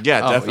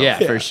 Yeah, definitely. yeah,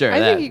 for sure. I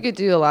that. think you could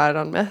do a lot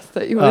on meth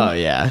that you would Oh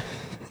yeah.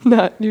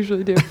 not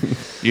usually do.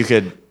 You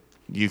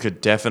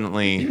could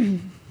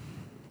definitely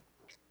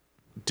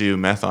do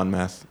meth on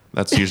meth.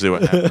 That's usually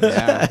what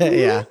happens.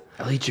 Yeah.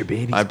 I'll eat your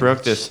baby. I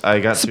broke this. I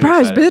got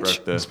Surprise, too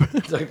excited,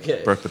 bitch.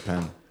 Okay. Broke the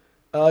pen.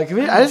 I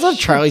just love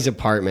Charlie's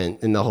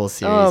apartment in the whole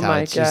series. Oh how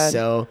my it's just God.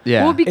 so.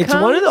 Yeah. Well, It's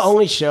one of the because-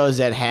 only shows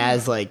that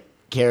has like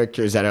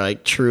characters that are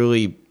like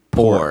truly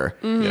poor.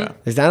 Mm-hmm. Yeah.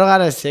 There's not a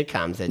lot of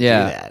sitcoms that do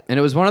that. And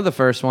it was one of the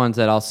first ones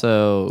that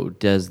also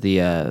does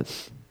the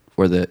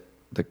where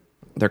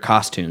their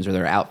costumes or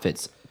their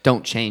outfits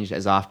don't change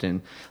as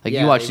often. Like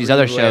Yeah, you watch they these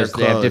other rewear shows,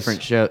 they have clothes.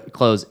 different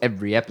clothes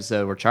every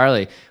episode. Where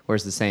Charlie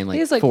wears the same like, He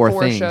has like four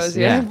four things. shows.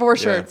 Yeah, four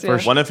shirts. Yeah.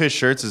 One of his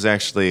shirts is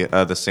actually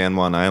the San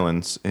Juan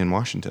Islands in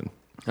Washington.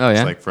 Oh yeah.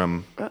 It's like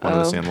from one of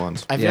the San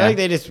Juans. I feel Yeah. like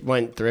they just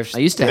went thrift. I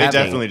used to They have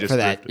definitely just for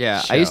that. thrifted.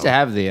 Yeah, show. I used to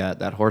have the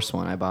that horse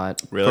one I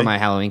bought for Really? my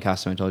Halloween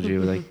costume. I told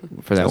you like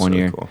for that That's one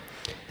really year. cool.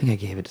 I think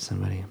I gave it to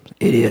somebody.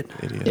 Idiot.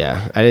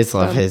 Yeah, I just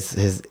love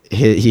his.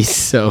 He's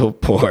so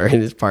poor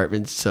and his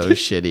apartment's so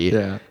shitty.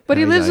 Yeah. But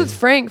he He's lives always- with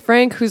Frank.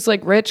 Frank, who's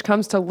like rich,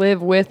 comes to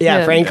live with Yeah,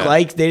 him. Frank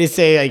likes. They just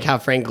say like how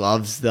Frank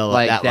loves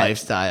Like that that-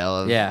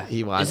 lifestyle. Of, Yeah.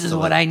 he wants. This is to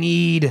what live- I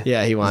need.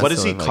 Yeah, he wants. What to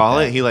does he live like call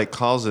that. it? He like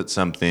calls it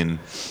something.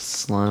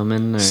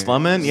 Slumming. Or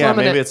Slumming? Yeah,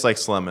 Slumming maybe it. it's like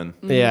slumming.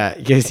 Yeah,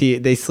 because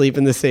they sleep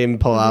in the same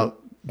pull-out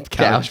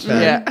couch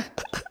bed. Yeah.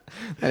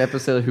 That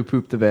episode of Who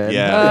Pooped the Bed.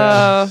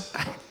 Yeah.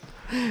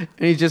 And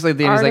he's just like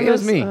the end. He's like, it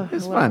was me. It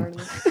was fun.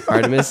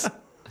 Artemis.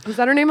 Is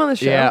that her name on the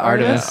show? Yeah,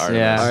 Artemis. Artemis.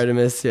 Yeah.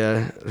 Artemis.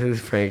 Yeah, who's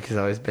Frank is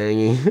always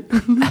banging.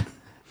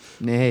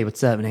 Hey,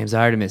 what's up? My name's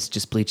Artemis.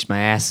 Just bleached my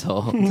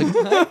asshole. It's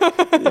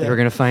like, we're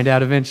gonna find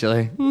out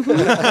eventually.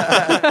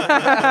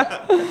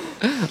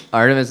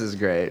 Artemis is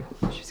great.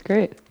 She's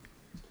great.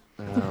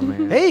 Oh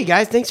man. Hey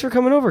guys, thanks for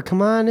coming over.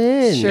 Come on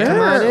in. Sure. Come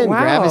on in.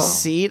 Wow. Grab a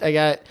seat. I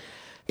got.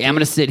 Yeah, I'm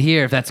gonna sit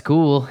here if that's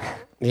cool.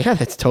 Yeah,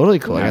 that's totally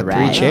cool. I got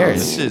Alright. three chairs.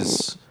 This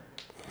is,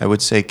 I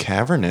would say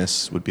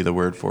cavernous would be the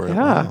word for it. Yeah.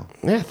 Wow.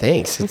 Yeah,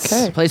 thanks. It's,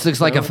 Okay. Place looks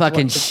like a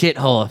fucking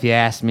shithole if you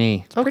ask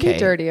me. Pretty Okay.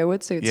 dirty. I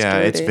would say it's Yeah,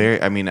 dirty. it's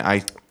very, I mean,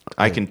 I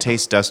can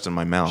taste dust in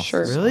my mouth.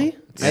 Sure. Really?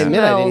 I Yeah. admit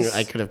I didn't. Smells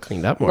I could have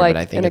cleaned up more, like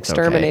but I think an it's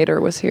exterminator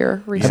was here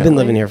Okay. recently. I've been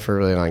living here for a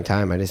really long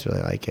time. I just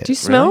really like it. Do you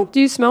smell?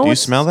 Do you smell? Do you what's-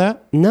 smell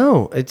that?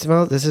 No, it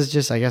smells. This is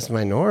just, I guess,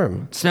 my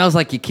norm. Smells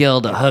like you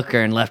killed a hooker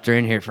and left her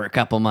in here for a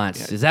couple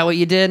months. Is that what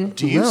you did?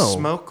 Do you No.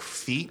 smoke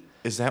feet?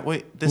 Is that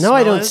what this No,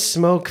 I smell don't is?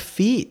 smoke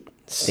feet,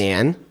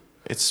 Stan.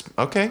 It's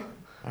okay.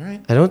 All right.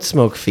 I don't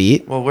smoke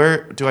feet. Well,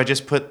 where do I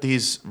just put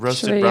these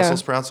roasted Should I, Brussels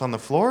yeah. sprouts on the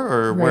floor,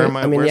 or where Right. am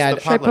I? I mean, where's yeah, the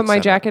should Should I put potluck my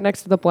setup? jacket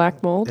next to the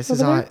black mold? This over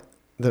is all.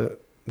 there?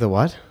 The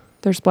what?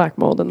 There's black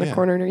mold in the Yeah.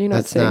 corner. You know,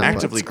 That's it's not-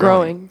 Actively it's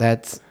growing.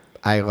 That's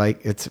I like.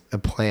 It's a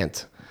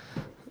plant.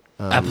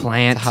 A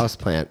plant. It's a house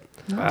plant.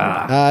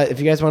 If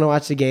you guys want to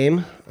watch the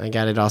game, I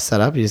got it all set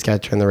up. You just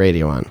got to turn the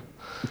radio on.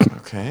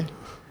 Okay.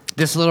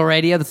 This little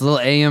radio, this little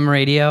AM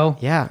radio.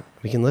 Yeah,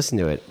 we can listen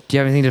to it. Do you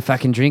have anything to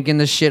fucking drink in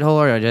this shithole,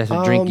 or do I just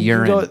have to drink You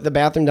can urine? the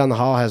bathroom down the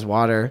hall has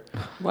water.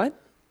 What?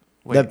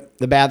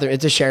 The bathroom,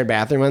 it's a shared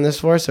bathroom on this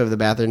floor. So if the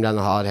bathroom down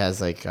the hall, it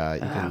has like you can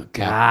tap, you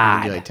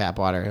can do like tap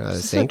water out of the Is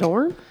this a sink.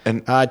 dorm?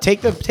 And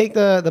Take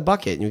the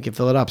bucket and you can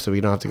fill it up so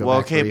we don't have to go. well,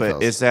 back for okay, but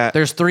refills. is that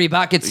There's 3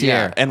 buckets yeah?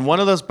 here. And one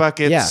of those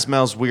buckets Yeah.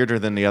 smells weirder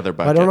than the other I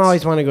buckets. don't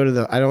always want to go to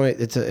the. I don't.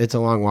 It's a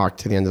long walk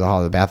to the end of the hall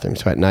of the bathroom.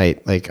 So at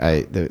night, like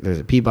there's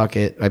a pee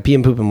bucket. I pee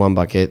and poop in one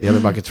bucket. The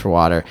other bucket's for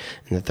water,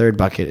 and the third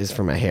bucket is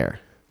for my hair.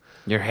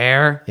 Your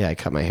hair? Yeah, I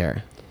cut my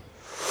hair.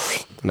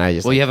 And I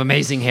just Well, you have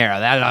amazing hair.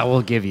 That I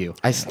will give you.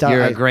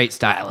 You're a great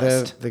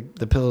stylist.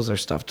 the pillows are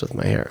stuffed with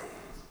my hair.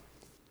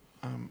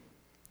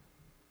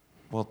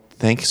 Well,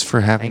 thanks for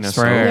having Thanks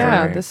us for- over.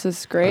 Yeah, Right. this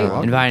is great.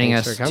 Inviting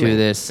Thanks us for to coming.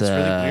 this really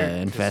weird.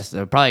 infest.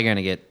 Probably going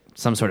to get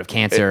some sort of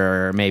cancer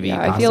or maybe.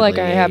 Yeah, I feel like I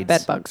possibly have AIDS.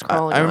 bed bugs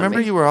crawling. I on remember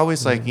me. you were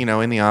always like, you know,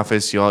 in the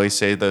office, you always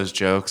say those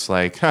jokes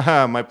like,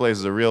 haha, my place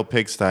is a real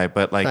pigsty.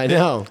 But like, I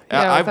know.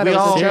 Yeah, I thought we it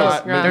was a all joke.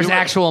 got- Yeah. There's we were-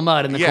 actual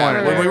mud in the yeah,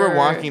 corner. when we were Right.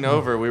 walking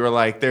over, we were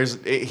like,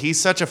 he's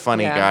such a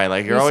funny Yeah, guy.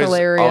 Like, you're he's always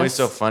hilarious.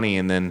 so funny.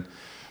 And then,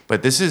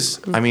 but this is,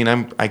 I mean,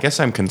 I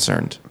guess I'm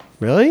concerned.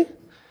 Really?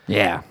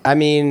 Yeah. I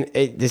mean,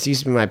 this used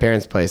to be my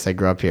parents' place. I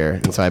grew up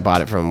here, and so I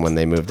bought it from when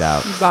they moved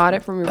out. Bought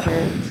it from your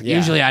parents. Yeah.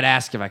 Usually I'd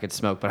ask if I could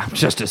smoke, but I'm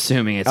just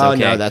assuming it's Oh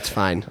okay. no, that's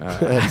fine.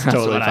 That's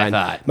totally what I fine.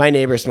 thought. My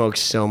neighbor smokes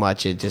so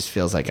much it just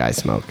feels like I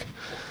smoke.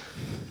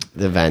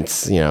 The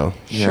vents, you know.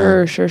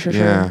 Sure.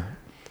 Yeah.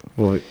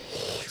 Well,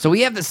 So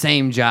we have the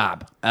same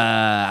job.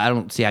 I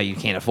don't see how you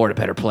can't afford a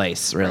better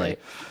place, really.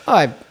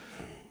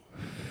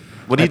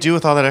 What do you do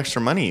with all that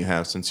extra money you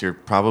have since you're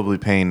probably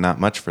paying not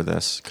much for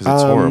this because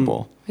it's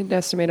horrible? I'd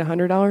estimate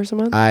 $100 a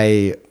month.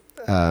 I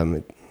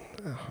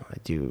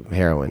do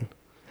heroin.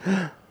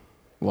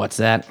 What's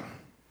that?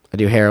 I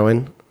do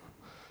heroin.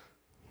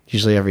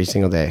 Usually every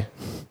single day.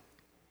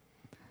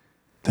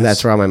 And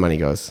that's where all my money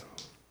goes.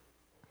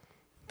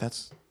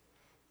 That's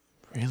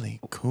really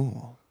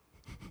cool.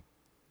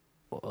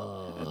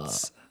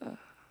 It's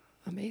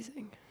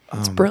amazing.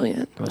 It's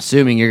brilliant. I'm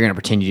assuming you're going to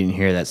pretend you didn't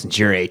hear that since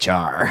you're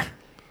HR.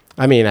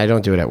 I mean, I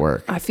don't do it at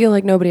work. I feel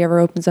like nobody ever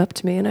opens up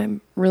to me, and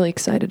I'm really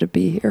excited to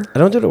be here. I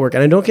don't do it at work,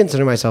 and I don't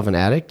consider myself an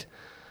addict.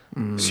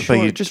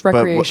 Sure, just but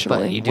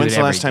recreationally. you do When's it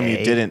the last every time you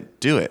day. didn't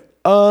do it?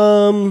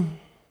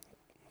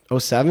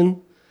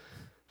 07.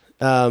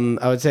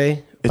 I would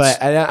say.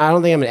 But I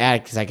don't think I'm an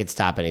addict because I could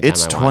stop anytime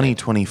It's I want.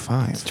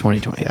 2025.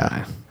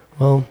 2025.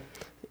 Well,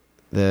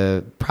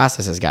 the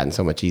process has gotten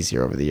so much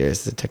easier over the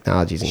years. The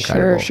technology is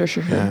incredible. Sure.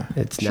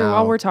 It's Sure, now.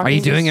 while we're talking. Are you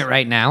doing it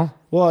right now?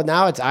 Well,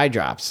 now it's eye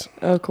drops.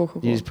 Oh, cool.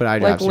 You just put eye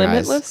like drops in your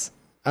eyes.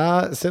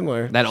 Limitless?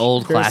 Similar. That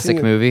old You ever classic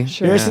seen- movie?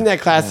 Sure. You ever seen that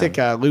classic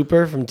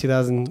Looper from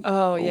 2000?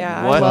 Oh,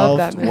 yeah. What? I love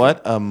that movie.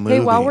 What a movie.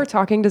 Hey, while we're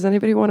talking, does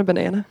anybody want a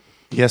banana?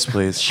 Yes,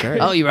 please. Sure.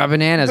 Oh, you brought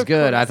bananas.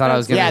 Good. I thought I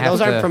was going to Yeah, have those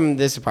to. aren't from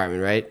this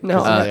apartment, right?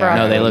 No,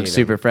 no, they look need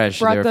super fresh.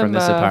 They Brought were them from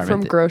this from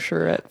apartment.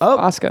 Grocer at Oh,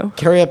 Costco.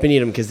 Hurry up and eat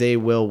them because they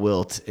will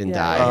wilt and Yeah.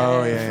 die.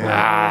 Oh,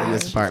 yeah. In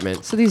this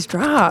apartment. So these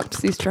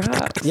drops.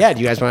 Yeah,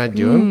 do you guys want to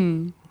do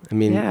them? I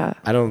mean, Yeah.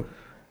 I don't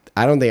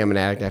think I'm an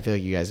addict. I feel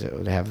like you guys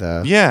would have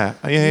the. Yeah.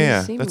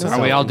 seem That's nice. Are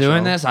we all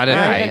doing this? I didn't.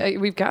 I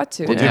We've got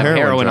to. didn't do have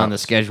heroin heroin on the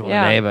drops. schedule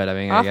Yeah. today, but I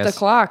mean, Off I guess. the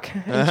clock.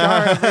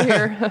 Jar over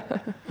here.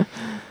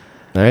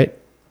 All right.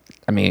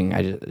 I mean,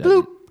 I just.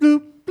 Bloop,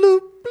 bloop, bloop,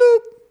 bloop.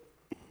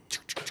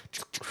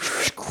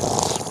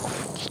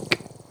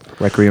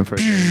 Requiem for a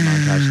Dream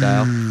montage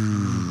style.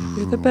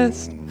 You're the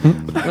best.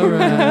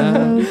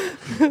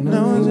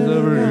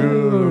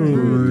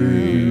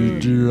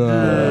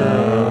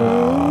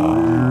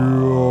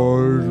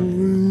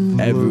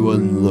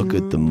 Everyone look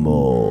at the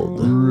mold.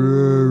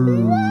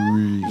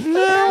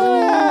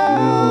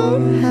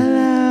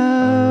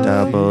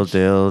 Double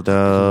dildo.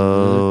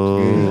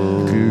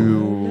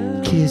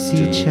 Kiss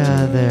each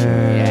other.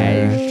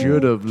 I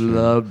should have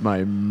loved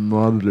my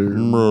mother.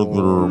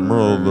 Mother.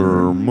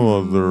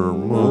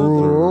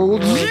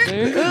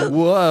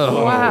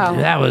 Whoa. Wow.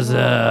 That was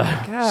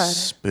God.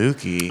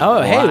 Spooky.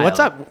 Oh, hey, Wild. what's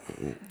up?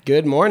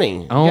 Good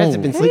morning. Oh. You guys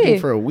have been sleeping Hey.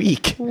 for a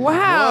week.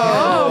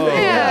 Wow. Oh,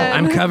 man.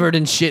 I'm covered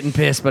in shit and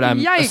piss, but I'm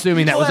Yikes.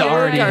 assuming that was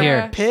already Yeah.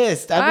 here.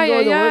 Pissed. I've been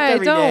going to work every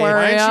day. Don't worry.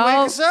 Why didn't you wake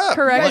I'll us up?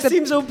 correct That the-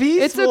 seems so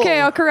peaceful. It's okay.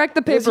 I'll correct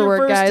the It's your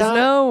paperwork, first guys. time?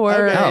 No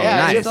worries. Okay, yeah,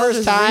 nice. it's your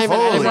first time, and I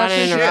Holy didn't want to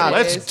shit. interrupt.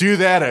 Let's do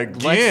that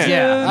again.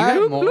 Yeah. You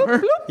got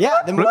more?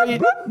 Yeah, the more you...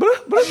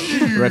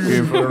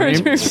 Requiem for a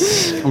Dream.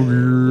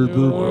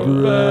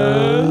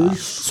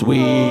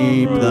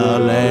 Sweep the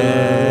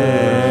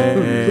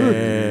land.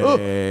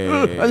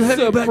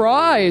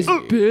 Surprise,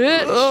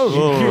 bitch.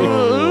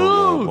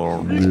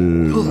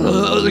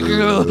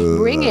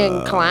 Bring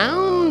in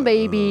clown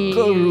baby.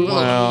 Baby.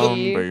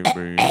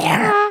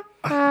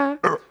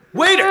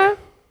 Waiter!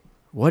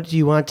 What do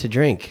you want to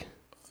drink?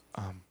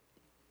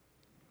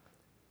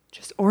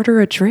 Just order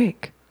a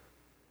drink.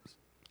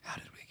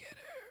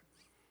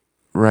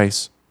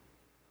 Rice.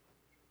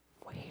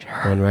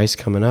 One rice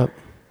coming up.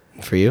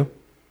 For you?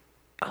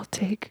 I'll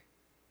take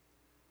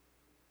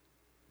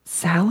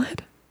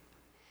salad.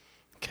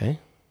 Okay.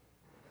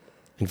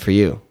 And for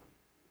you?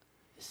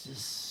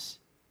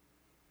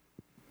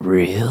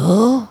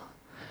 Real?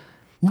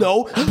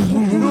 No.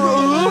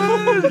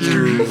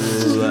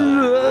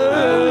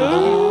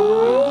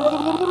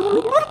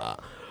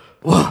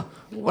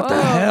 What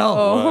the hell?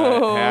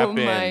 Oh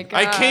Happened. my god.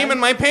 I came in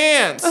my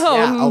pants.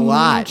 Yeah, a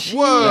lot.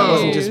 Whoa. That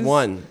wasn't just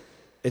one.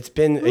 It's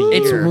been a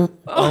year.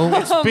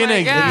 It's been my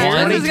a God,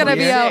 year. this is gonna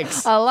be a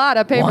 26. lot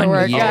of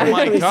paperwork, year. guys. Oh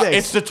my god! 26.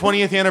 It's the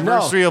 20th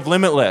anniversary of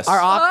Limitless. Our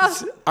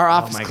office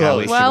my God, closed.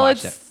 we should Well,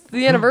 watch it's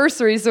the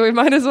anniversary, so we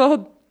might as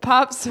well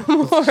pop some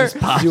more.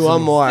 Do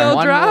one more. Still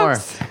One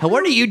drops. more.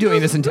 What are you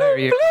doing this entire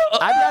year?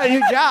 I've got a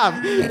new job.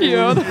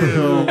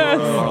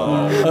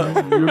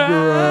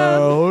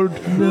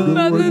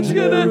 Nothing's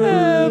gonna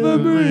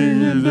happen.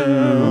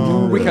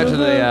 We cut to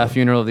the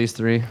funeral of these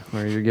three,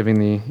 where you're giving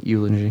the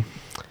eulogy.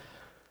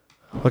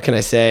 What can I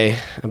say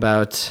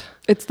about...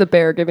 It's the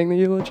bear giving the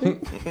eulogy.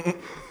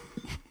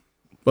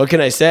 What can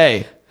I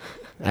say?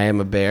 I am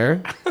a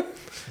bear.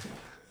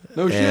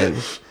 No shit.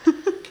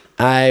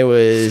 I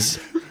was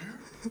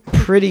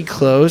pretty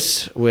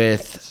close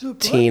with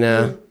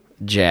Tina,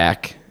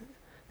 Jack,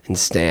 and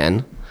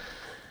Stan.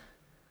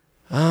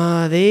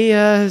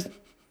 They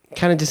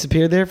kind of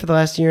disappeared there for the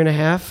last year and a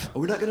half.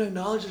 We're not gonna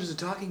acknowledge there's a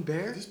talking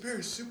bear. This bear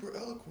is super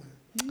eloquent.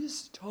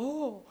 He's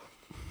tall.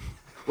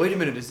 Wait a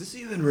minute, is this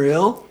even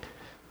real?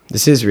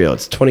 This is real.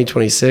 It's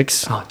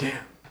 2026. Oh damn.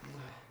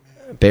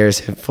 Bears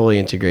have fully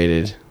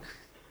integrated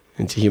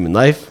into human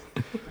life.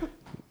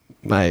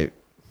 My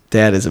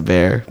dad is a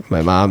bear.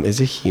 My mom is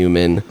a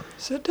human.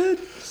 You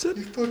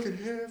fucking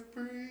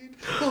half-breed.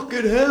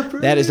 Fucking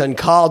half-breed. That is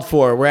uncalled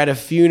for. We're at a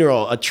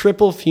funeral, a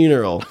triple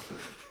funeral.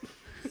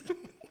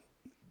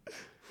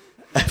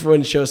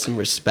 Everyone show some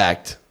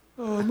respect.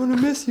 Oh, I'm gonna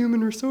miss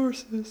human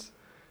resources.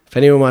 If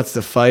anyone wants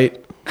to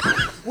fight,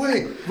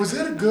 Wait, was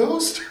that a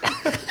ghost?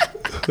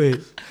 wait.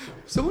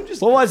 Someone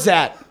just What was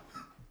that?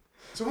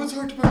 Someone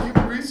talked about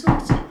human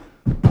resources.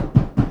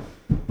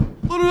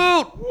 let it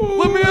out!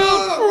 Let me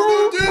out!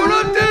 We're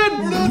not dead!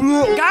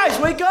 Guys,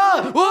 wake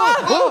up!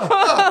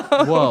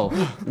 Whoa.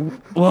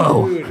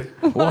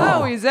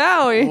 Wowie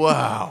zowie.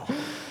 Wow.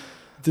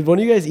 Did one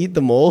of you guys eat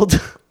the mold?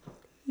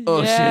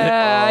 Oh,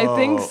 Yeah, I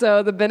think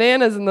so. The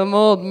bananas and the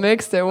mold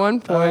mixed at one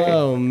point.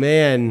 Oh,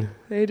 man.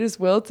 They just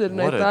wilted, and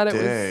What I a thought it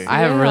day. was. I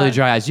have yeah. really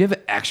dry eyes. You have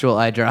actual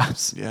eye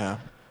drops. Yeah.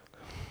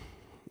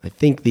 I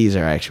think these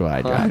are actual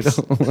eye drops.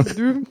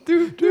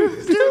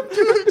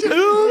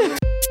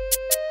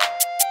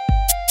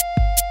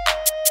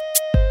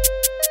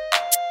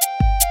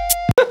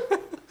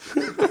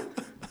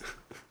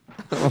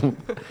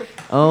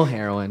 Oh,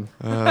 heroin.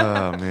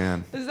 Oh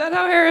man. Is that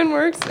how heroin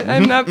works?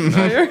 I'm not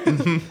familiar.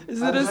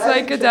 Is it a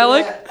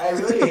psychedelic? I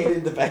really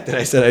hated the fact that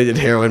I said I did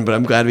heroin, but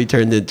I'm glad we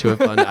turned it into a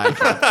fun eye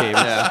drop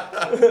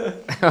game.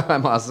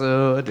 I'm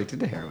also addicted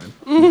to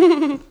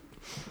heroin.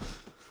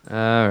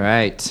 All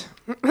right.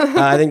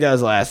 I think that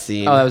was the last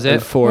scene. Oh, that was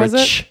it? Was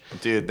it?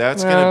 Dude,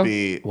 that's Well, gonna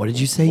be. What did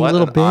you say, you what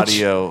little an bitch?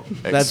 audio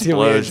That's the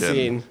weird explosion.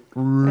 scene. I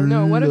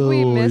know. What if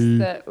we missed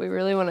that we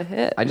really want to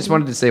hit? I just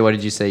wanted to say, what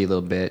did you say, you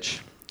little bitch?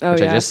 Oh,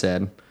 Which I yeah. just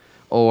said.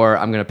 Or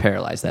I'm going to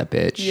paralyze that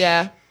bitch.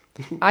 Yeah.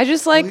 I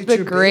just like the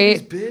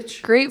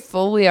great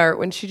Foley art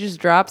when she just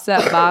drops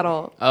that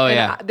bottle. Oh, And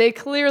yeah. they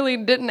clearly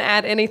didn't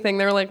add anything.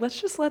 They were like,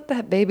 let's just let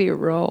that baby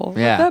roll.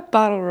 Yeah. Let that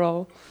bottle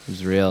roll. It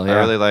was real. I Yeah.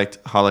 really liked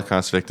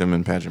Holocaust victim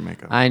in pageant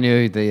makeup. I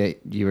knew that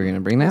you were going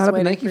to bring that I was up.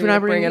 And waiting thank you for for you to not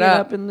bring bringing it it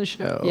up. up in the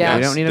show. Yeah.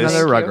 We don't need This-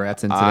 another Thank you. Rugrats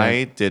incident.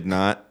 I did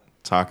not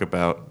talk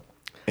about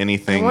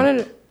anything I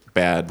wanted-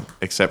 bad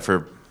except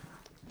for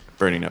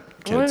burning up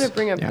I wanted kids. to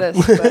bring up this,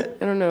 but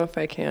I don't know if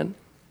I can.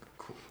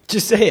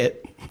 Just say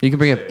it. You can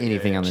bring up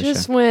anything on this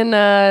Just show.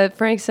 when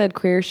Frank said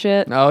queer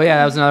shit. Oh, yeah,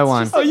 that was another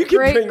one. Oh, you can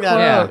Great bring that quote.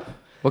 Yeah. up.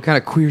 What kind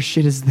of queer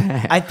shit is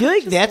that? I feel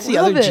like that's the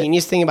love other it.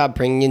 genius thing about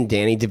bringing in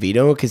Danny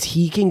DeVito because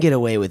he can get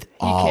away with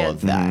all can.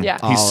 of that. Yeah.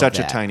 All He's of such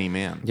a that. tiny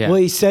man. yeah. Well,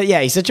 he's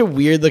such a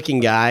weird looking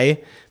guy,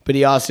 but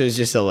he also is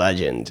just a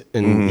legend,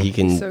 and he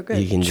can So good.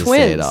 he can just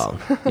say it Twins. all.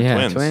 yeah,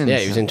 Twins. twins. Yeah,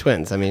 he was in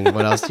Twins. I mean,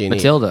 what else do you need?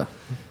 Matilda.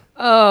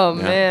 Oh,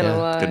 man yeah.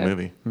 alive. Good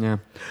movie. Yeah.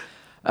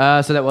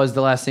 So that was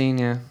the last scene,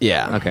 yeah?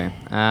 Yeah. Okay.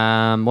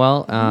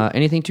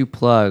 Anything to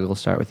plug? We'll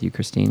start with you,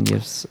 Christine.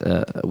 Gives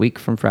a week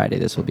from Friday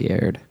this will be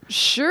aired.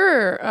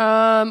 Sure.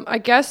 I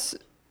guess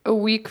a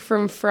week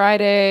from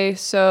Friday,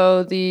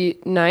 so the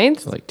 9th.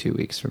 So like 2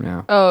 weeks from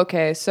now. Oh,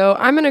 okay. So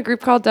I'm in a group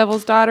called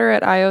Devil's Daughter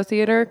at IO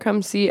Theater.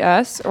 Come see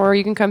us, or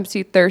you can come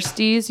see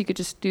Thirsties. You could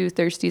just do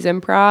Thirsties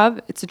Improv.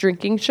 It's a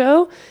drinking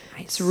show.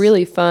 It's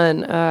really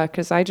fun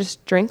because I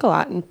just drink a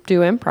lot and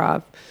do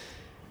improv.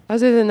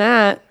 Other than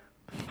that,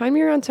 find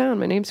me around town.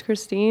 My name's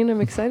Christine.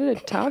 I'm excited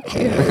to talk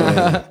to you.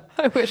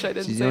 I wish I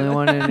didn't She's say the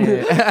only that. one in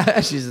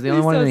it. She's the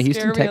only Please one in don't the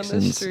Houston scare me on the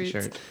Texans streets.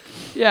 shirt.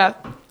 Yeah.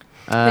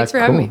 Thanks for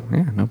having me.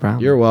 Yeah, no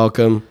problem. You're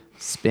welcome.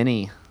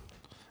 Spinny.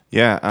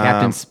 Yeah,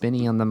 Captain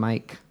Spinny on the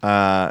mic.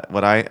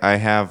 what I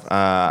have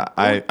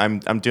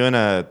I'm doing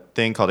a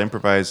thing called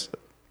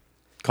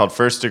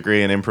First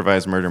Degree, an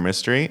improvised murder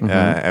mystery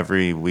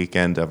every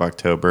weekend of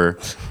October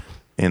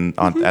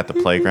at the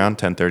playground,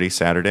 10:30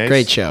 Saturdays.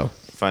 Great show.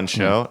 Fun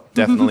show.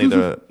 Definitely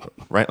the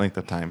right length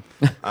of time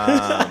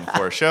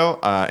for a show.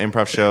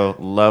 Improv show.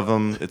 Love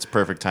them. It's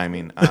perfect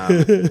timing.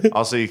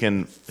 Also, you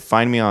can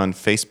find me on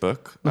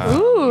Facebook.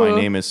 My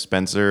name is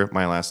Spencer.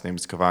 My last name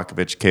is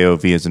Kovakovich.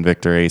 K-O-V as in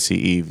Victor,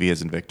 A-C-E, V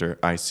as in Victor,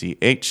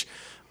 I-C-H.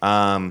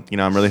 I'm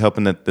really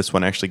hoping that this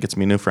one actually gets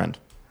me a new friend.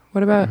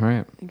 What about, All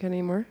right. you got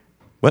any more?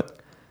 What?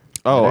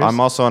 Oh, Letters? I'm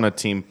also on a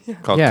team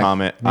called Yeah.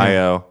 Comet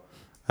IO.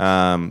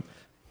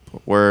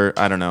 We're,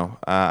 I don't know,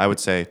 I would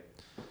say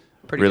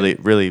Pretty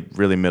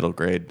really middle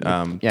grade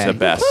Yeah. to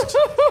best.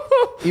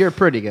 You're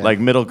pretty good. Like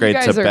middle grade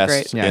guys to are best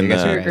great. Yeah, in you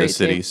guys are the great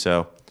city. team.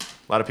 So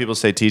a lot of people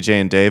say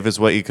TJ and Dave is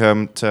what you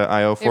come to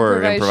IO for,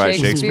 or Improvise improvise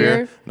Shakespeare.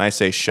 Shakespeare. And I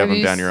say shove Have them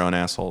you down s- your own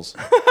assholes.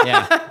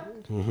 yeah.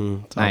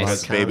 Because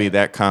Nice. baby,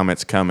 that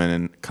comet's coming,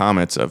 and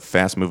comet's a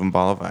fast moving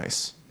ball of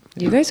ice.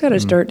 You guys got to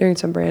start doing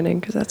some branding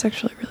because that's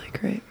actually really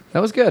great. That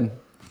was good.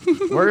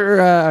 We're,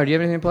 do you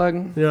have anything to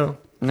plug? Yeah.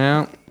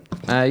 No.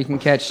 You can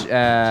catch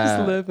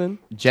Just living.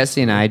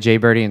 Jesse and I, Jay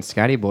Birdie and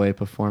Scotty Boy,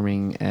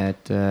 performing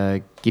at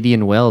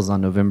Gideon Wells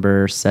on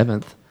November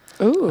 7th.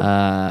 Ooh.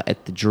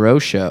 At the Dro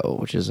Show,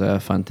 which is a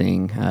fun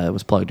thing. It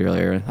was plugged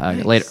earlier,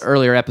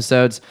 earlier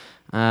episodes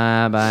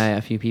by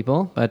a few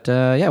people. But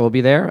yeah, we'll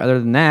be there. Other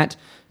than that,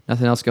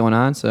 nothing else going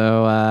on.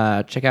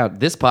 So check out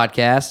this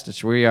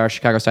podcast. We are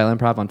Chicago Style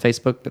Improv on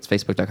Facebook. That's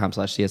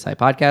facebook.com/CSI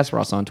Podcast. We're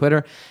also on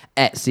Twitter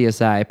at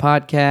CSI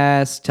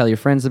Podcast. Tell your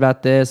friends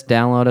about this.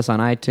 Download us on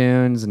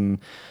iTunes and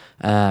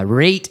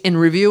rate and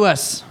review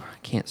us.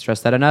 Can't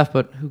stress that enough,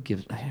 but who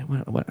gives?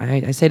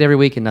 I say it every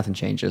week and nothing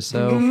changes.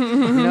 So you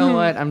know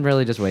what? I'm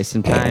really just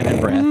wasting time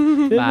and breath.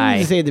 Bye.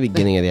 You say at the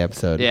beginning of the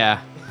episode. Yeah.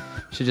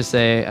 Should just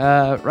say,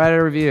 write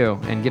a review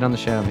and get on the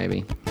show,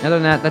 maybe. Other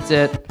than that, that's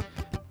it.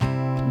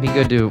 Be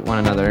good to one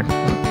another. Is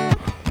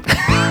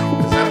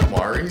that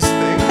Maury's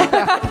thing?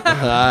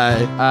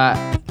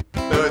 Hi.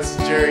 No, it's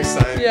Jerry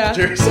Sein. Yeah.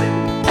 Jerry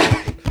Springer.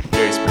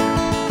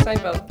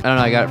 Seinfeld. I don't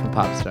know. I got it from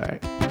Popstar.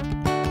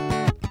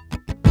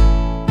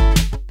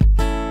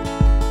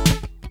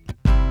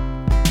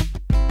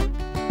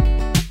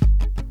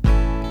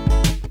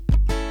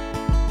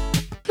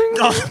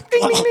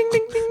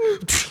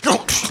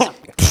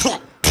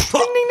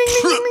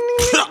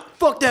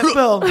 Fuck that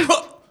bell.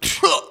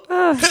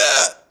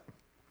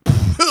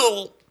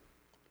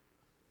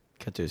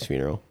 Cut to his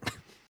funeral.